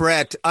for you,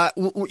 Brett.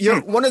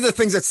 One of the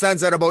things that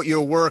stands out about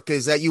your work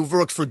is that you've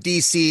worked for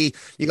DC.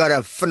 You got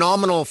a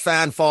phenomenal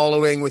fan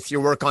following with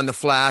your work on The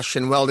Flash,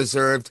 and well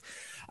deserved.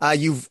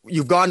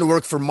 You've gone to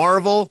work for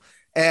Marvel,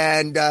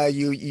 and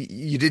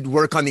you did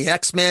work on the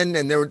X-Men,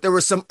 and there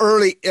were some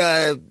early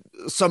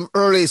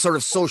sort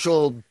of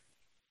social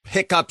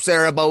hiccups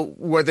there about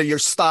whether your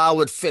style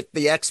would fit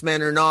the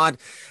X-Men or not.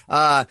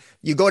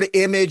 You go to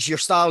Image, your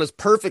style is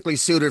perfectly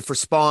suited for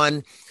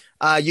Spawn.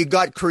 You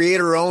got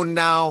creator owned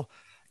now.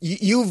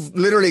 You've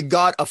literally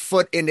got a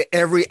foot into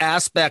every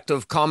aspect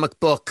of comic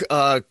book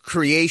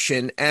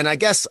creation. And I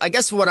guess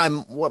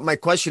what my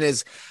question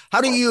is, how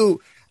do you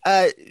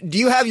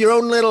have your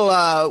own little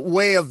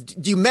way of?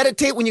 Do you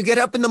meditate when you get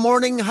up in the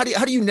morning? How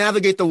do you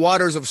navigate the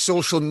waters of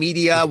social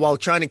media while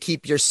trying to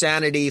keep your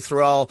sanity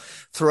through all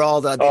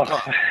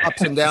the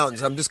ups and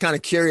downs? I'm just kind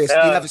of curious. Do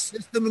you have a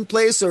system in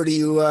place, or do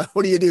you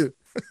what do you do?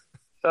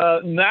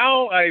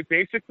 Now I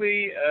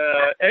basically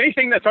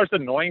anything that starts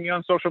annoying me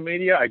on social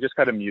media, I just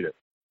kind of mute it.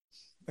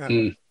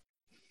 Yeah.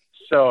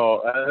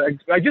 So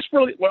I just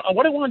really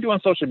what I want to do on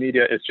social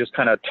media is just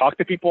kind of talk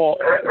to people,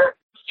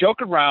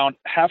 joke around,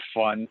 have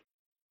fun,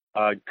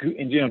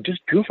 and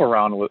just goof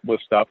around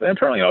with stuff, and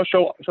apparently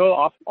show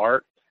off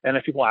art. And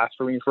if people ask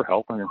for me for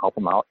help, I'm gonna help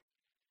them out.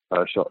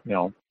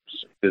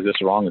 Is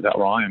this wrong? Is that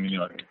wrong? I mean,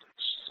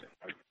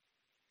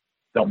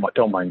 don't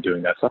mind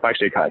doing that stuff.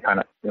 Actually, kind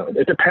of,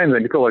 it depends.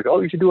 And people are like, oh,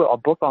 you should do a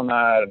book on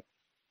that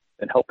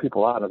and help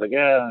people out. And I was like,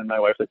 yeah. And my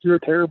wife's like, you're a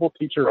terrible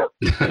teacher.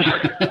 Gee,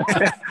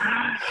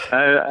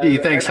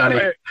 thanks,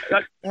 honey.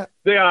 Yeah.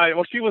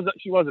 Well, she was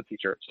a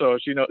teacher, so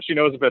she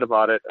knows a bit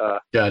about it.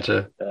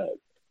 Gotcha. I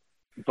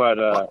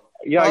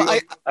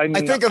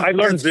think I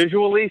learned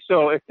visually,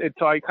 so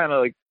so I kind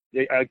of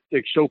I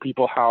show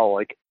people how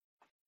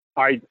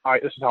I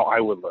this is how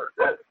I would learn.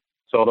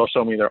 So they'll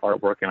show me their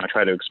artwork, and I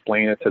try to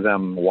explain it to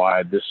them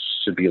why this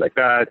should be like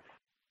that.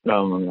 So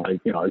I'm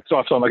like,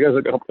 there's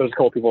a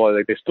couple of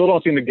people they still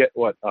don't seem to get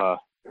what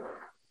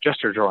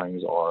gesture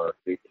drawings are.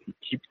 They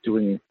keep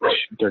doing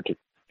they're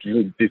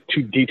too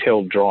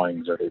detailed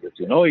drawings, or you're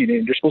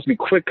supposed to be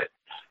quick.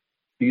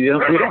 You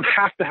don't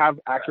have to have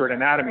accurate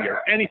anatomy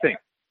or anything.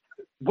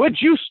 Would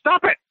you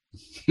stop it?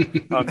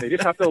 They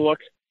just have to look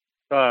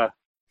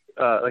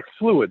like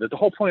fluid. The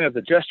whole point of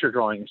the gesture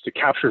drawing is to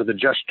capture the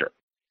gesture.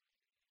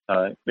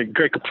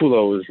 Greg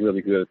Capullo is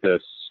really good at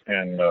this,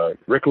 and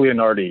Rick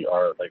Leonardi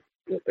are like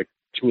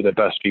 2 of the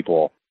best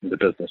people in the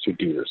business who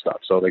do this stuff.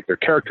 So their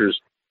characters,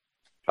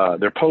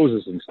 their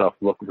poses and stuff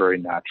look very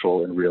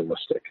natural and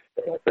realistic.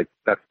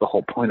 That's the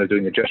whole point of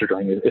doing the gesture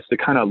drawing is to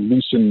kind of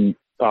loosen you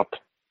up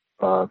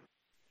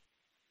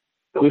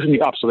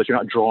so that you're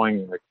not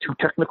drawing too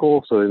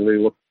technical, so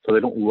they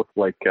don't look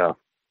like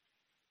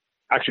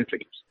action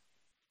figures.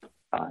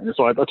 And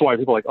so that's why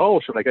people are like, oh,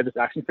 should I get this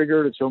action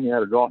figure to show me how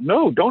to draw?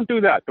 No, don't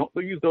do that. Don't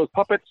use those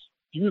puppets.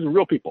 Use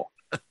real people,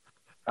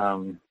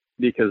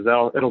 because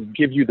it'll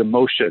give you the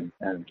motion.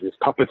 And these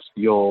puppets,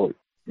 your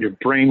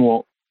brain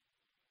won't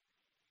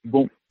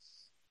be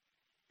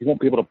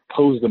able to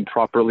pose them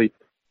properly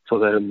so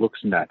that it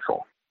looks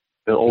natural.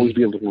 They'll always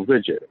be a little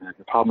rigid. And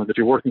the problem is if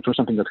you're working for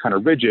something that's kind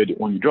of rigid,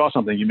 when you draw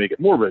something, you make it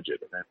more rigid.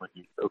 And then when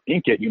you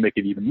ink it, you make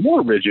it even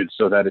more rigid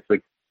so that it's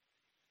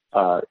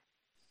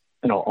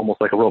almost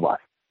like a robot.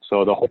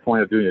 So the whole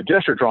point of doing a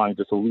gesture drawing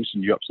is to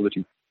loosen you up so that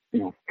you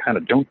kind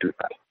of don't do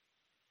that.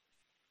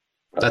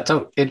 That's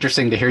so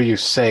interesting to hear you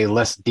say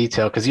less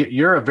detail, because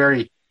you're a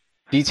very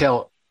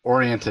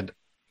detail-oriented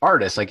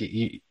artist. Like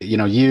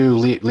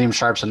Liam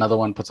Sharp's another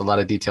one, puts a lot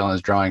of detail in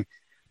his drawing.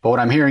 But what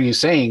I'm hearing you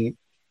saying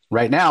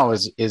right now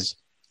is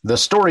the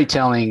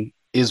storytelling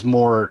is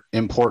more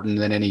important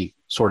than any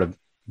sort of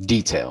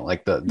detail,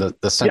 like the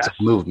sense of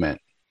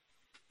movement.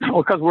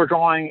 Well, because we're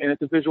drawing and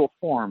it's a visual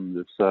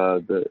form.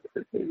 There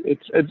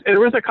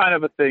is a kind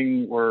of a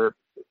thing where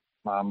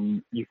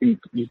you can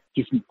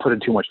put in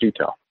too much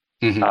detail.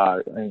 And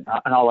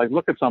I'll like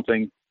look at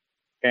something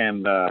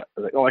and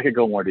like, oh, I could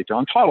go more detail.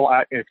 And Todd will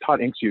add, if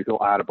Todd inks you,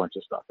 he'll add a bunch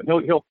of stuff. And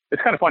he'll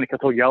it's kind of funny because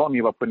he'll yell at me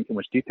about putting too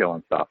much detail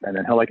and stuff, and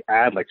then he'll like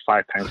add like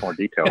 5 times more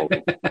detail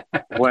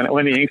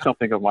when he inks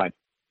something of mine.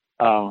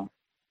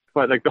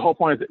 But like the whole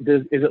point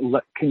is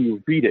can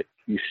you read it?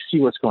 Can you see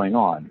what's going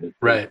on?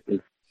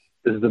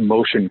 Is the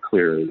motion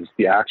clear? Is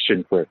the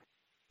action clear?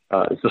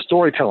 Is the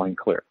storytelling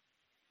clear?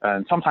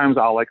 And sometimes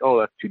I'll like, oh,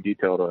 that's too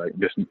detailed, or like,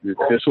 this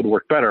would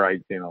work better.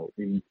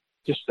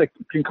 Just like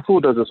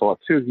Cthulhu does this a lot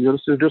too. You'll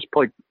just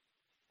like,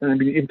 and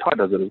even Todd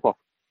does it as well.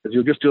 Because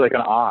you'll just do like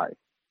an eye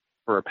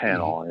for a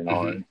panel,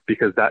 and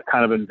because that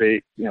kind of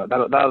invade,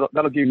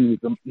 that'll give you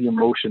the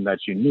emotion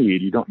that you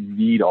need. You don't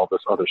need all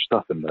this other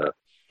stuff in there.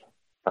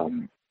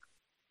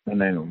 And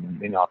then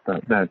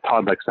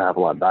Todd likes to have a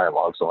lot of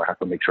dialogue, so I have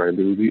to make sure I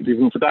leave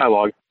room for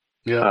dialogue.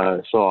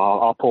 Yeah. So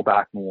I'll pull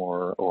back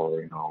more,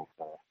 or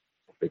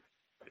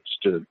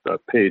just a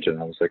page, and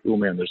I was like, oh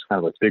man, there's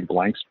kind of a big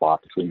blank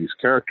spot between these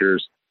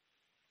characters,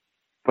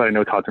 but I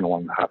know Todd's gonna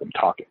want to have them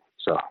talking,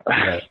 so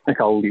I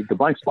think I'll leave the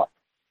blank spot.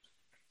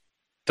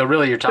 So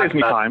really, you're talking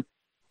about time.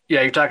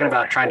 Yeah, you're talking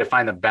about trying to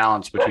find the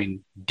balance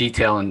between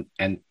detail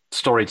and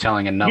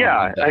storytelling, and knowing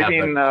to have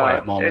the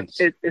quiet moments.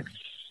 It's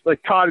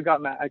like Todd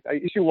got mad.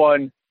 Issue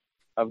 1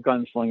 of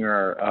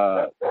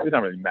Gunslinger, he's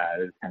not really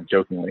mad, it's kind of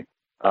jokingly.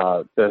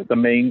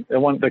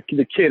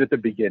 The kid at the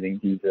beginning,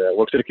 he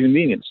works at a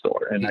convenience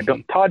store, and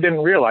Todd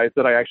didn't realize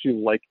that I actually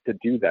like to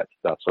do that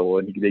stuff. So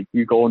when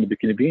you go into the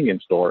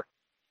convenience store,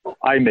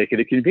 I make it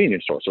a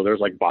convenience store. So there's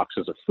like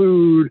boxes of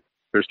food,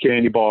 there's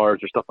candy bars,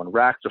 there's stuff on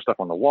racks, there's stuff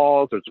on the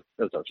walls, there's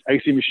an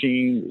icy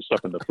machine, there's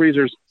stuff in the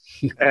freezers,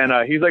 and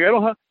he's like, I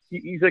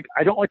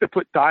don't like to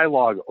put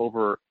dialogue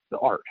over the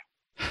art.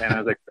 And I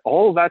was like,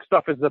 all of that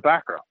stuff is the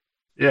background.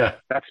 Yeah.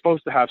 That's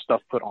supposed to have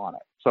stuff put on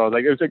it. So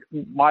like, it was like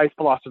my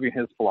philosophy and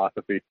his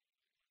philosophy.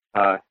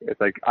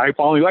 It's like, I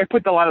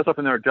put a lot of stuff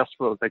in there just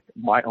for like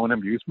my own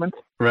amusement.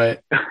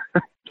 Right.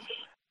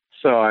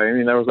 So, I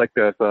mean, there was like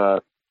this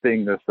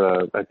thing,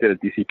 I did a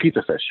DC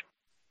Pizza Fish.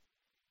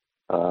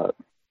 The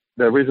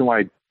reason why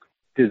I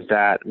did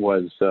that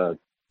was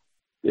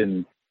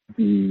in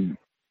the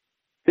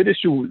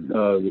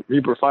issue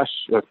Rebirth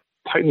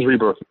Titans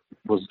Rebirth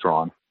was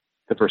drawn.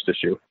 The first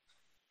issue,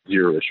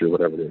 0 issue,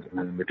 whatever it is, and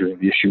then we're doing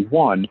the issue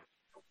 1,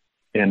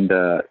 and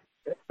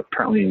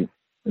apparently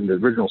in the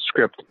original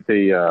script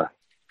they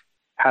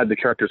had the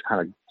characters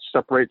kind of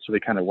separate, so they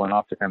kind of went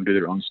off to kind of do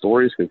their own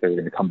stories because they were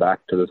going to come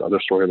back to this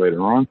other story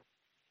later on.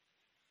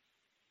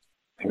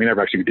 And we never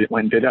actually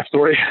went and did that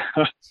story.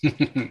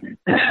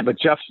 But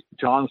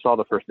John saw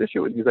the first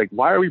issue, and he's like,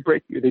 "Why are we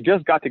breaking? They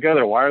just got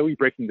together. Why are we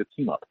breaking the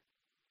team up?"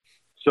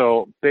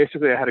 So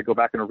basically, I had to go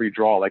back and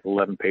redraw like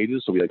 11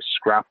 pages. So we like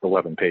scrapped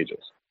 11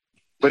 pages.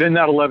 But in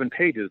that 11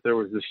 pages, there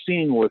was this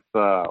scene with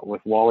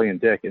Wally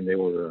and Dick, and they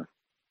were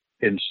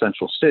in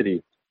Central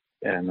City,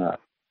 and was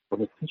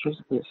it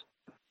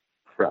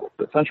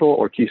Central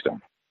or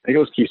Keystone? I think it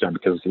was Keystone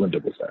because Linda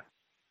was there.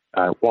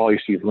 Wally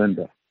sees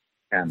Linda,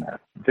 and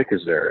Dick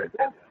is there,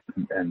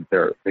 and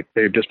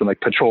they've just been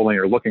like patrolling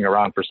or looking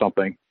around for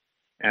something,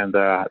 and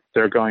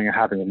they're going and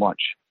having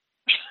lunch.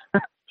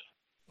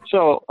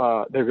 So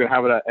they're going to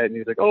have it, and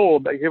he's like, "Oh,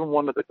 I give him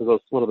one of those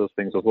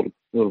things, those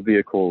little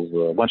vehicles,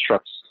 lunch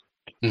trucks,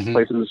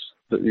 places."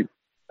 So they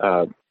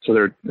go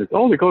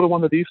to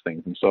one of these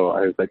things, and so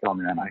I was like, "Oh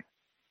man, I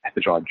have to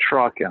draw a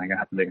truck, and I'm going to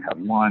have to make him have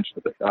lunch."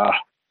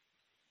 I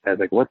was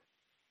like, "What?"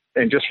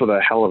 And just for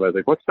the hell of it, I was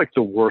like, "What's like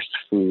the worst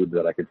food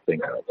that I could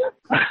think of?"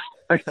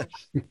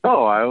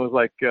 I was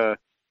like,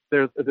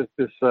 "There's this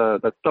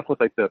that stuff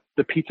with like the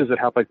pizzas that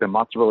have like the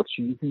mozzarella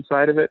cheese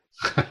inside of it,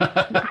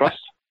 the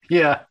crust."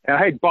 Yeah. And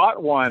I had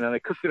bought one and I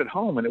cooked it at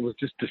home, and it was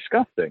just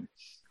disgusting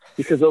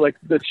because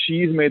the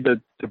cheese made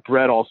the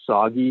bread all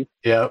soggy.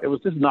 Yeah. It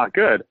was just not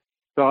good.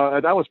 So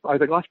I was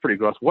like, that's pretty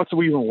gross. What's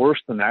even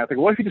worse than that? I was like,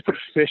 what if you just put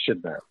fish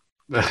in there?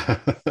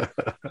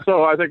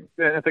 So I think,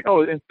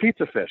 and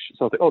pizza fish.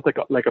 So I was like,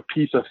 it's like a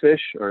piece of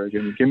fish, or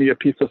give me a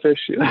piece of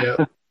fish.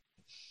 Yeah.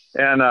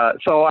 And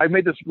so I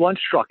made this lunch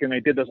truck, and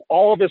I did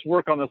all of this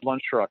work on this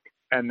lunch truck,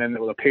 and then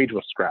the page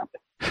was scrapped.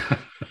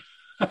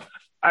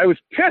 I was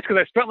pissed because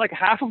I spent like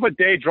half of a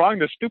day drawing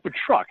this stupid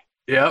truck.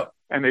 Yep.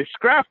 And they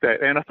scrapped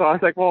it. And so I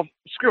was like, well,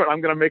 screw it.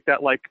 I'm going to make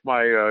that like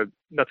my,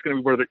 that's going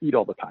to be where they eat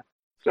all the time.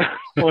 So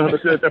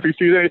if you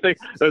see anything,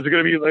 there's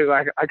going to be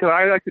like,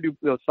 I like to do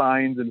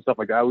signs and stuff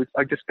like that.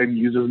 I just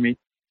amuses me.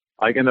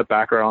 Like in the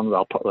background,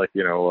 I'll put like,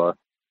 like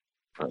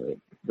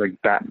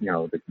that,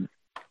 the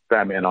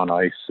Batman on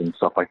ice and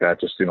stuff like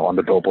that. Just, on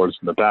the billboards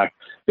in the back,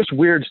 just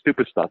weird,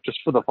 stupid stuff, just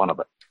for the fun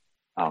of it.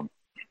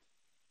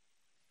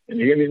 And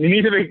you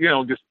need to make,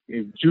 just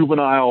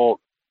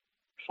juvenile,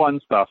 fun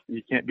stuff.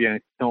 You can't be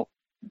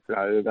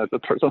that's a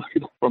person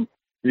from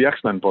the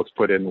X-Men books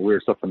put in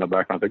weird stuff in the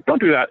background. Like,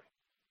 don't do that.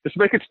 Just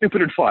make it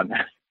stupid and fun.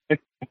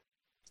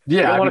 You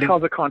Yeah, don't I want to mean,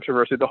 cause a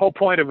controversy. The whole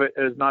point of it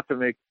is not to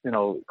make,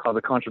 cause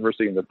a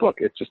controversy in the book.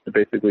 It's just to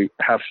basically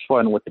have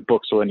fun with the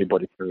book so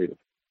anybody can read it.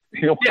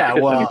 You don't want to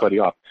piss anybody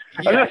off.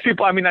 yeah. Unless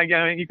people, I mean,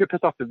 you could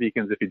piss off the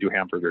vegans if you do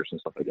hamburgers and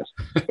stuff, I guess.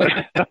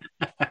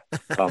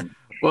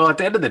 Well, at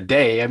the end of the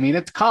day, I mean,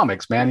 it's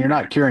comics, man. You're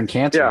not curing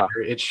cancer. Yeah.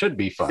 It should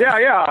be fun.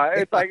 Yeah.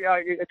 It's like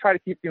I try to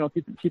keep,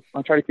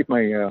 I try to keep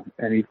my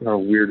any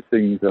weird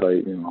things that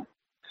I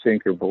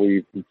think or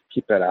believe,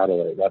 keep that out of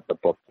it. That's the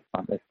book.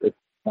 It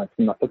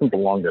doesn't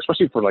belong there,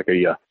 especially for like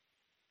a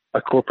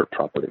corporate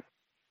property.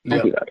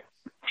 Don't do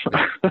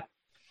that.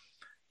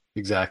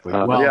 Exactly.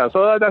 Yeah.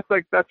 So that's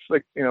like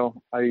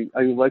I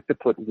like to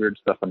put weird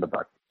stuff in the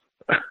back.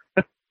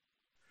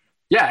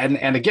 Yeah,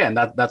 and again,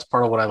 that's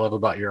part of what I love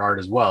about your art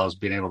as well, is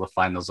being able to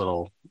find those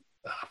little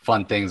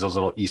fun things, those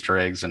little Easter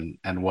eggs and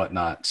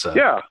whatnot. So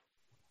yeah,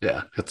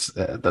 that's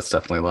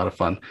definitely a lot of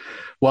fun.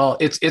 Well,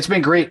 it's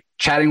been great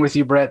chatting with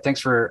you, Brett. Thanks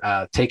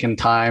for taking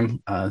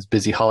time, this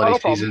busy holiday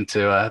season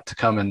to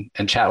come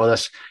and chat with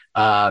us.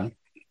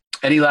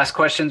 Any last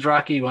questions,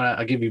 Rocky?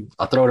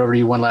 I'll throw it over to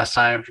you one last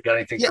time if you got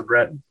anything for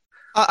Brett.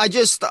 I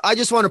just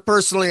want to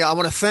personally, I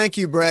want to thank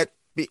you, Brett,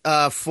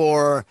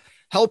 for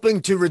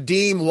helping to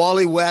redeem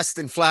Wally West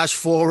and Flash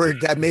Forward.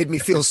 That made me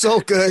feel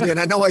so good. And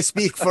I know I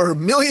speak for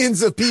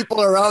millions of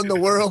people around the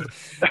world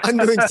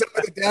undoing some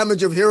of the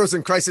damage of Heroes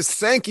in Crisis.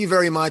 Thank you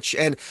very much.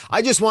 And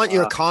I just want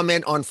your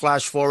comment on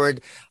Flash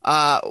Forward,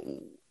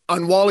 on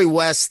Wally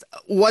West.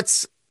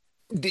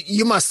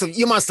 You must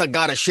have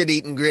got a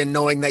shit-eating grin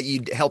knowing that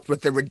you helped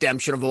with the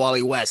redemption of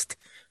Wally West.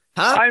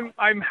 Huh?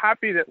 I'm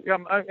happy that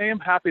I am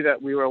happy that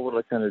we were able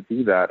to kind of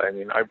do that. I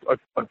mean,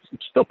 I'm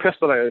still pissed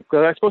that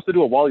because I was supposed to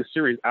do a Wally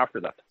series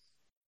after that.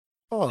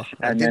 Oh,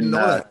 I didn't know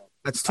that.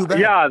 That's too bad.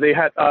 Yeah, they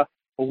had a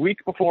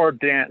week before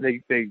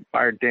Dan. They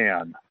fired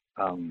Dan.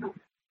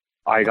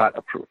 I got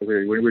approved.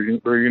 We were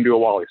going to do a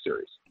Wally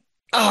series.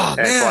 Oh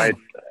and man.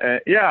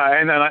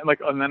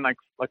 So and then a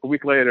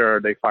week later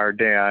they fired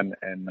Dan,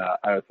 and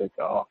I was like,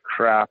 oh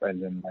crap.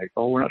 And then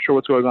we're not sure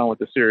what's going on with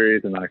the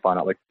series. And then I found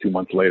out 2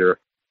 months later.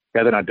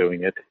 Yeah, they're not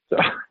doing it. So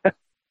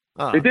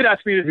they did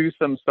ask me to do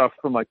some stuff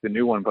from the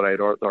new one, but I had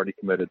already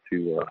committed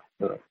to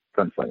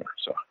Gunslinger,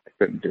 so I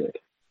couldn't do it.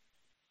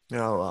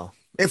 Oh well,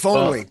 if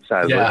only.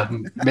 Sadly. Yeah,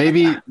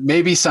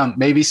 maybe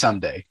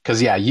someday.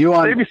 Because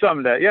maybe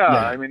someday. Yeah,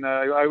 I mean,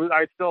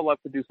 I'd still love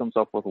to do some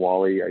stuff with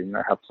Wally. I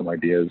have some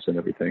ideas and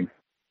everything.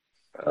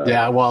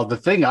 Well, the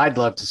thing I'd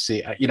love to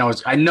see,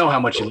 is I know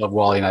how much you love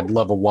Wally, and I'd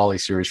love a Wally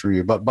series for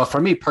you. But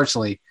for me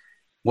personally,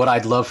 what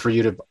I'd love for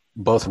you to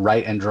both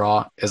write and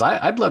draw is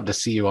I'd love to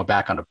see you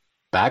back on a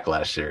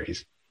Backlash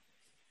series.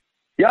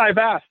 Yeah, I've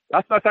asked.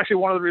 That's actually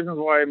one of the reasons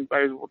why I'm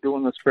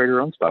doing this create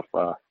your own stuff.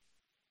 I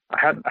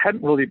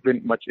hadn't really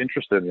been much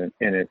interested in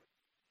it,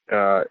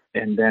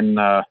 and then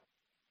I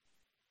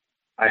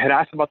had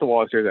asked about the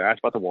Wally series. I asked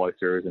about the Wally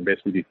series, and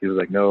basically he was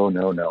like, no. And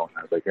I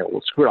was like, yeah,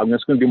 well, screw it. I'm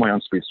just going to do my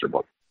own Speedster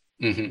book,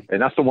 and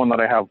that's the one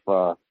that I have.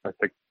 I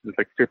think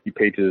it's 50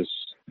 pages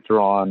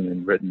drawn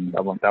and written.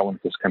 That one's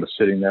just kind of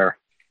sitting there.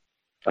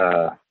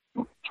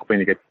 Hoping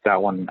to get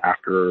that one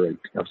after. I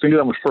was going to do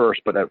that one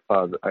first, but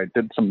I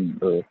did some.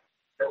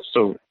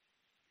 So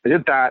I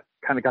did that.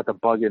 Kind of got the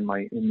bug in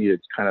me to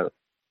kind of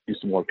do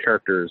some more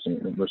characters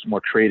and there's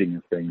more trading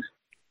and things.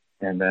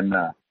 And then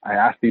I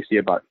asked DC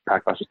about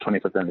Backlash's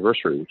 25th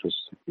anniversary, which was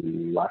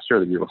last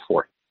year or the year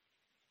before.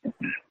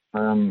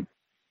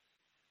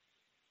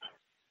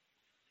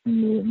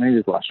 Maybe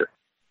it was last year.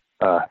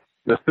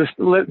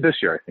 This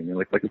year, I think,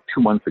 like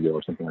 2 months ago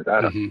or something like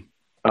that.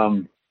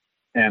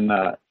 And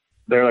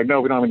they're like, no,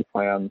 we don't have any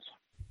plans.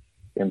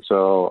 And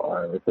so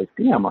I was like,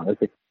 damn, I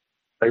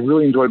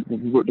really enjoyed,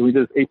 we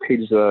did this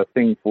 8-page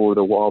thing for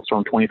the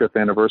Wildstorm 25th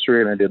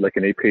anniversary, and I did an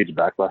 8-page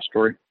Backlash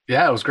story.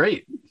 Yeah, it was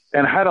great.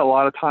 And I had a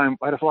lot of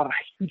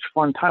huge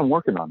fun time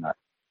working on that.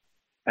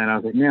 And I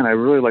was like, man, I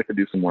really like to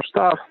do some more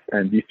stuff.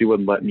 And DC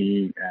wouldn't let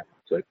me. And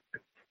it's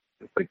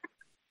like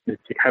I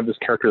have this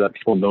character that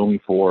people know me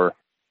for,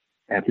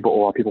 and people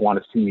want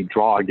to see me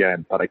draw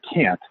again, but I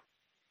can't.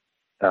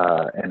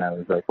 And I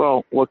was like,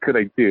 well, what could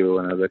I do?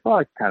 And I was like, well,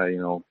 I kind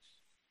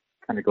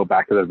of go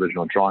back to the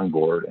original drawing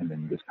board and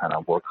then just kind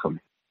of work from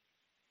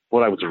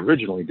what I was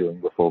originally doing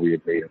before we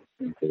had made it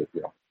into,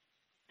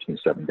 Team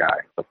 7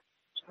 guy. But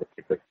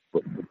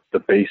the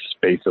base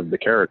space of the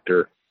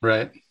character,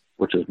 right?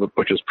 Which is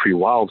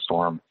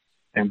pre-Wildstorm,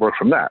 and work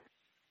from that.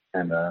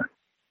 And I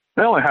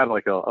only had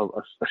a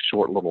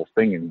short little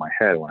thing in my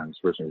head when I was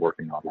originally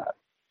working on that.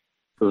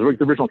 So the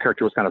original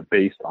character was kind of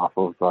based off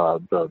of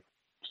the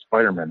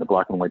Spider-Man, the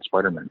black and white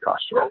Spider-Man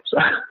costume. So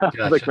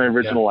that was my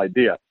original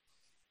idea.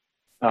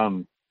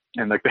 And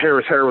the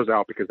hair was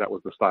out because that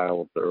was the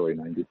style of the early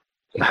 90s.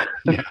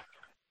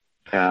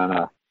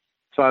 And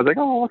so I was like,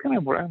 oh, what can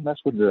I mess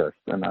with this?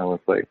 And I was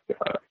like,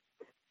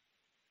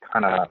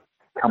 I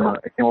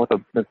came up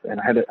with and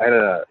I had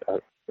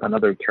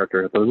another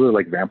character that was really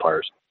like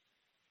vampires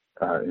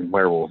and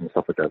werewolves and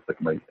stuff like that.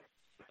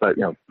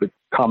 The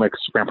comics,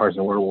 vampires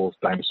and werewolves,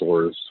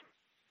 dinosaurs,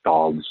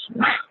 dogs.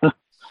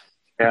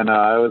 And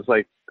I was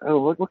like,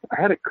 oh, look,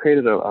 I had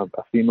created a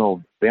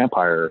female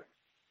vampire,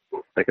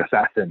 like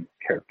assassin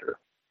character.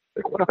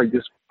 Like, what if I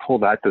just pull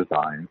that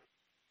design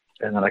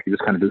and then I could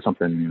just kind of do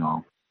something,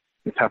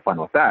 just have fun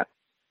with that.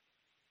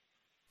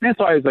 And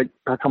so I was like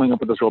coming up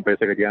with this real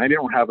basic idea. And I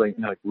didn't have like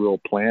real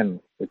plan,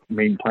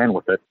 main plan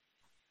with it.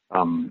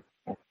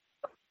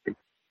 It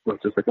was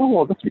just like, oh,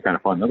 well, this would be kind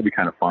of fun. That'll be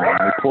kind of fun. And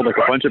I pulled like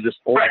a bunch of just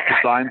old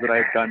designs that I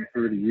had done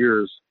through the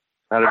years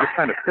that are just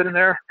kind of sitting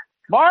there.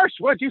 Marsh,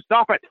 would you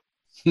stop it?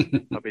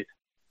 Puppies.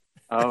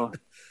 So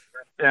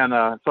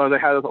I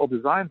had those old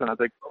designs, and I was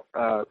like,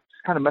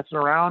 just kind of messing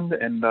around,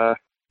 and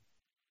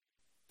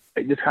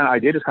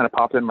idea just kind of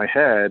popped in my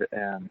head,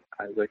 and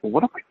I was like, well,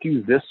 what if I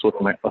do this with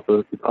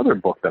this other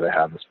book that I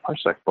have, this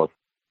Parsec book?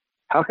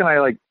 How can I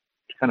like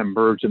kind of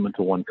merge them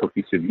into one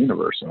cohesive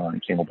universe? And I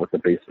came up with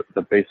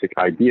the basic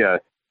idea,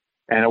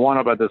 and I wound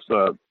up at this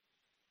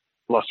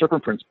Lost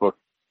Serpent Prince book.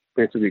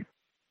 Basically,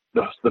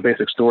 the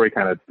basic story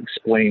kind of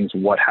explains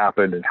what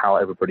happened and how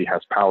everybody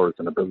has powers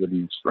and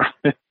abilities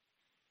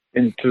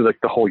into like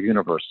the whole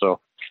universe. So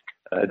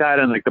that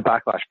and like the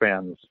Backlash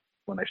fans,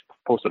 when I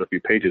posted a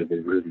few pages, they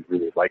really,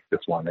 really liked this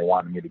one. They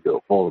wanted me to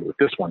go forward with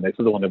this one. This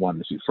is the one they wanted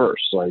to see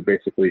first. So I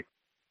basically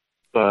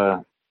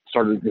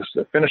started just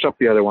to finish up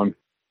the other one,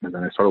 and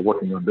then I started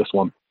working on this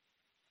one,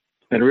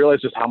 and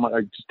realized just how much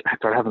I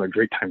started having a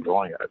great time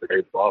drawing it.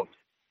 I love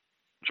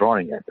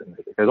drawing it, and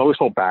I was always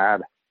so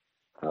bad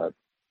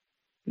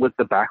with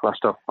the Backlash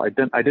stuff. I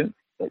didn't.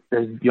 Like, I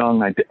was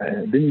young. I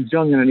was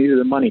young, and I needed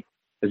the money.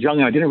 I was young,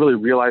 and I didn't really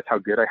realize how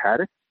good I had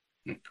it.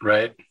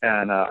 Right.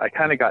 And I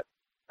kind of got.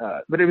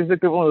 But it was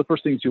like one of the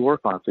first things you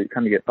work on. So you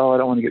kind of get, I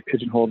don't want to get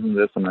pigeonholed in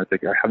this. And I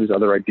think I have these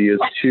other ideas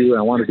too. And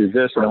I want to do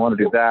this and I want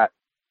to do that.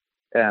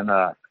 And,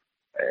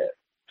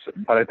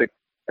 but I think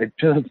I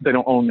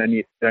don't own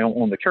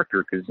the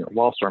character because,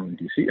 Wildstorm and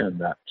DC and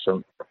that.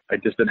 So I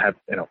just didn't have,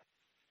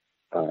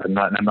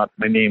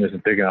 my name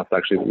isn't big enough to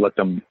actually let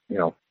them,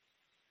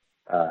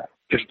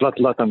 just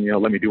let them,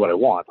 let me do what I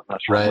want. I'm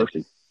not sure. Right.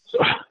 Mercy. So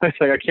it's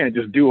like, I can't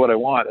just do what I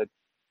want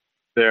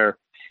there.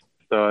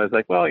 So I was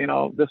like, well,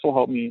 this will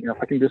help me. If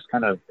I can just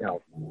kind of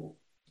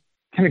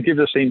give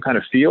the same kind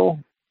of feel.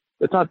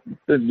 It's not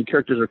the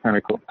characters are kind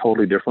of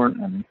totally different,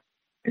 and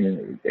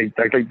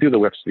I do the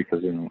whips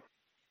because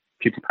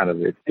people kind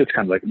of it's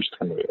kind of like just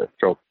kind of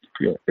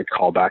a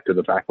call back to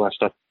the Backlash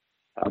stuff.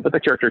 But the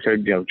character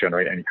could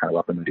generate any kind of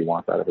weapon that he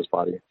wants out of his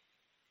body.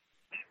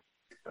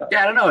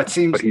 Yeah, I don't know. It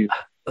seems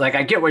like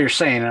I get what you're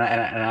saying, and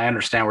I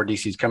understand where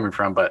DC's coming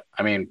from. But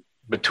I mean,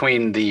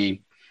 between the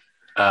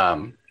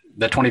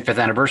 25th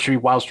anniversary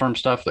Wildstorm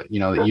stuff that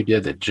that you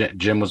did, that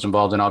Jim was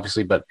involved in,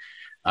 obviously, but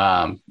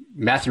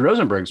Matthew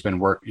Rosenberg's been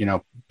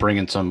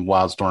bringing some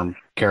Wildstorm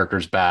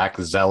characters back,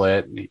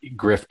 Zealot,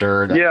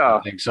 Grifter, that kind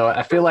of thing. So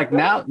I feel like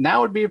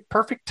now would be a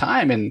perfect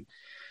time, and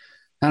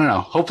I don't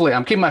know. Hopefully,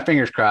 I'm keeping my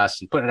fingers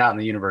crossed and putting it out in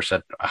the universe.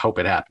 I hope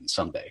it happens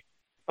someday.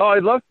 Oh,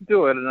 I'd love to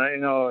do it,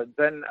 and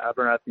Ben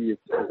Abernathy is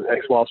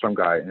ex-Wildstorm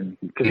guy, and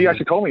because he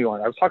actually told me I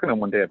was talking to him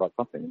one day about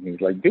something, and he's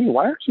like, "Dude,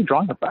 why aren't you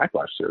drawing a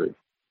Backlash series?"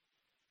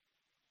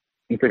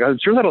 He's like, I'm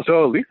sure that'll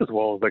sell at least as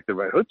well as like the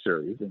Red Hood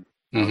series. And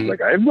I was like,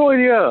 I have no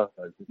idea.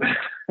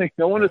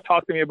 No one has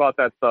talked to me about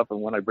that stuff.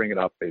 And when I bring it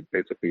up, I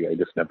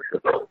just never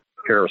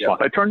hear a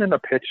response. I turned in a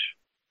pitch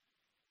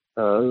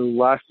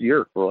last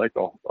year for like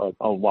a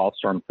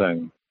Wildstorm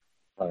thing.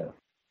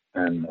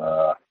 And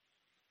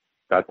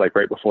that's like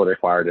right before they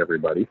fired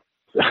everybody.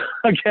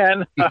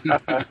 Again,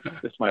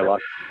 it's my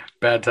luck.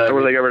 Bad time. So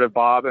where they got rid of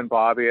Bob and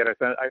Bobby, and I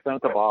sent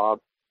it to Bob.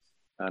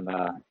 And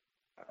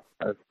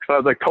so I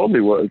was like totally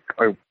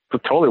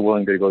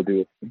willing to go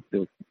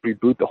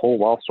reboot the whole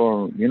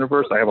Wildstorm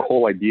universe. I have a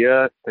whole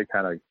idea to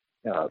kind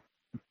of,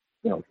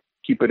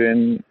 keep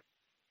the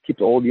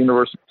old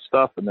universe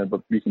stuff, and then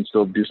but we can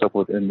still do stuff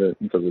into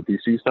the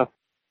DC stuff.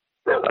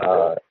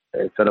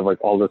 Instead of like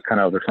all this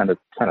kind of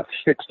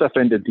stick stuff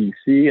into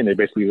DC, and they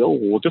basically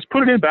we'll just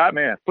put it in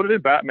Batman.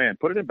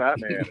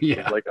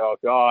 Yeah. Like, oh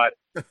God,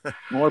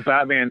 more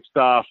Batman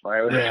stuff.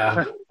 Right?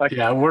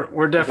 Yeah.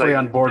 We're definitely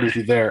on board with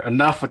you there.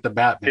 Enough with the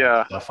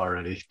Batman stuff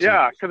already.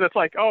 Yeah, because it's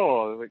like,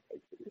 you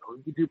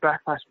do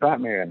Backlash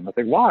Batman. I was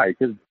like, why?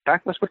 Because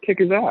Backlash would kick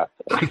his ass.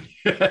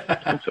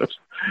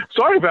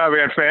 Sorry,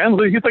 Batman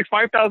fans. He's like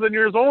 5,000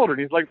 years old, and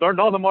he's like learned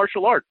all the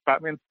martial arts.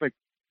 Batman's like,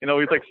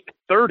 he's like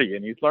 30,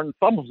 and he's learned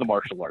some of the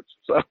martial arts.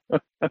 So,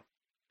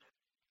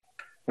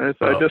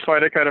 I just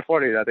find it kind of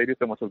funny that they do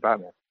so much with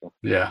Batman. So.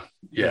 Yeah,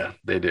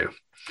 they do.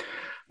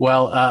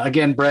 Well,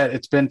 again, Brett,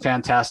 it's been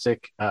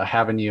fantastic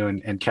having you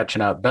and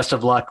catching up. Best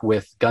of luck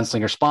with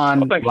Gunslinger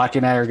Spawn. Rocky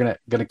and I are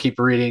gonna keep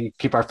reading,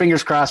 keep our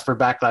fingers crossed for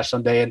Backlash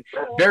someday, and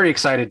very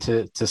excited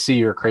to see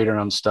your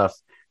creator-owned stuff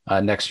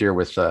next year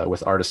with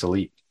Artist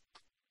Elite.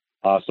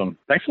 Awesome.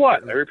 Thanks a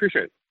lot. I really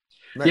appreciate it.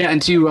 Yeah,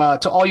 and to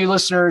all you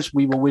listeners,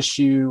 we will wish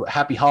you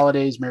happy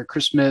holidays, Merry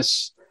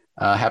Christmas,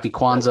 happy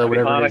Kwanzaa,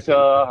 whatever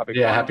Hanukkah, it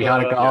is. Happy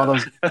Hanukkah, all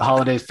those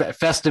holidays,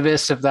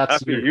 Festivus, if that's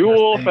happy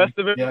Yule,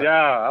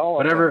 Festivus,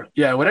 whatever.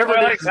 Yeah, whatever.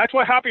 That's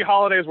why Happy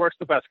Holidays works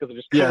the best, because it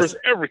just covers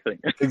everything.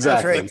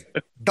 Exactly. Right.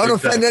 Don't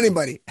offend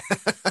anybody.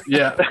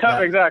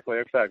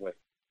 Exactly.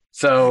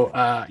 So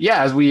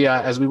as we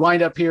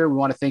wind up here, we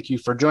want to thank you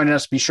for joining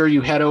us. Be sure you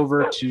head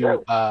over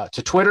to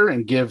Twitter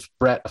and give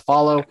Brett a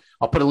follow.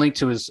 I'll put a link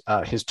to his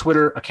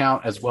Twitter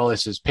account as well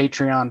as his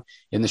Patreon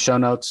in the show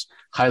notes.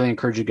 Highly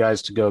encourage you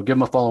guys to go give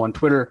him a follow on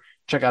Twitter,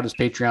 check out his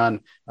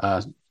Patreon,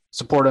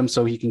 support him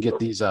so he can get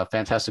these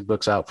fantastic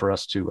books out for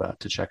us to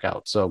check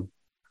out. So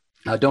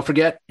don't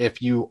forget,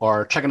 if you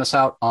are checking us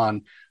out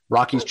on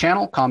Rocky's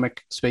channel,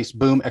 Comic Space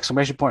Boom ! On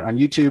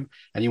YouTube,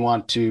 and you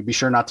want to be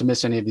sure not to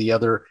miss any of the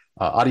other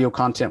audio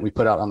content we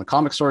put out on the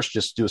Comic Source,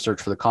 just do a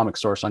search for the Comic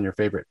Source on your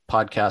favorite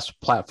podcast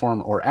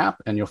platform or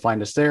app, and you'll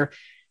find us there.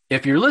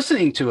 If you're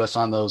listening to us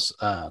on those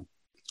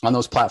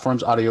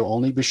platforms, audio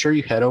only, be sure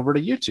you head over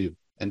to YouTube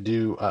and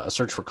do a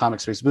search for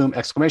Comic Space Boom !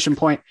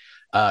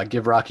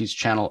 Give Rocky's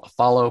channel a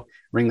follow,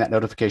 ring that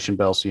notification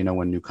bell so you know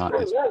when new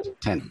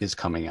content is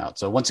coming out.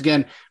 So once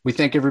again, we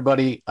thank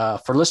everybody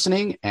for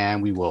listening,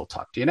 and we will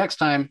talk to you next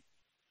time.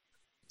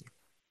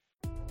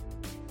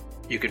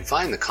 You can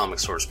find the Comic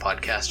Source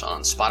podcast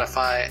on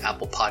Spotify,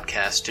 Apple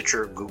Podcasts,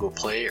 Stitcher, Google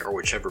Play, or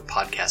whichever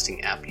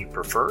podcasting app you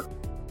prefer.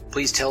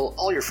 Please tell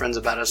all your friends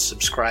about us,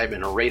 subscribe,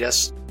 and rate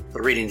us.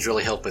 The ratings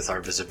really help with our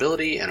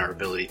visibility and our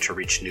ability to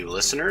reach new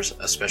listeners,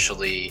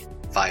 especially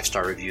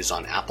 5-star reviews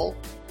on Apple.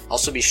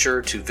 Also be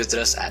sure to visit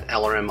us at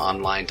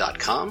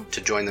lrmonline.com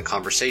to join the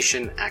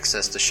conversation,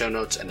 access the show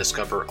notes, and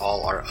discover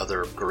all our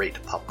other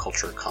great pop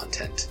culture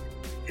content.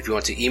 If you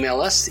want to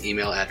email us, the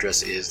email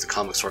address is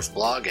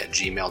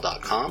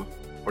thecomicsourceblog@gmail.com,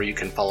 or you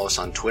can follow us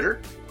on Twitter,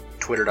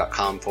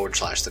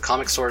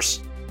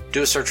 twitter.com/thecomicsource.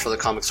 Do a search for The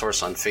Comic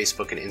Source on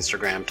Facebook and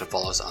Instagram to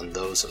follow us on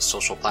those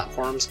social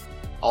platforms.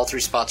 All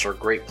 3 spots are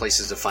great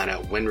places to find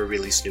out when we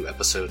release new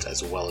episodes,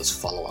 as well as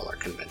follow all our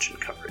convention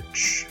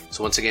coverage.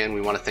 So once again,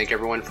 we want to thank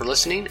everyone for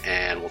listening,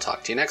 and we'll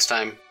talk to you next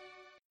time.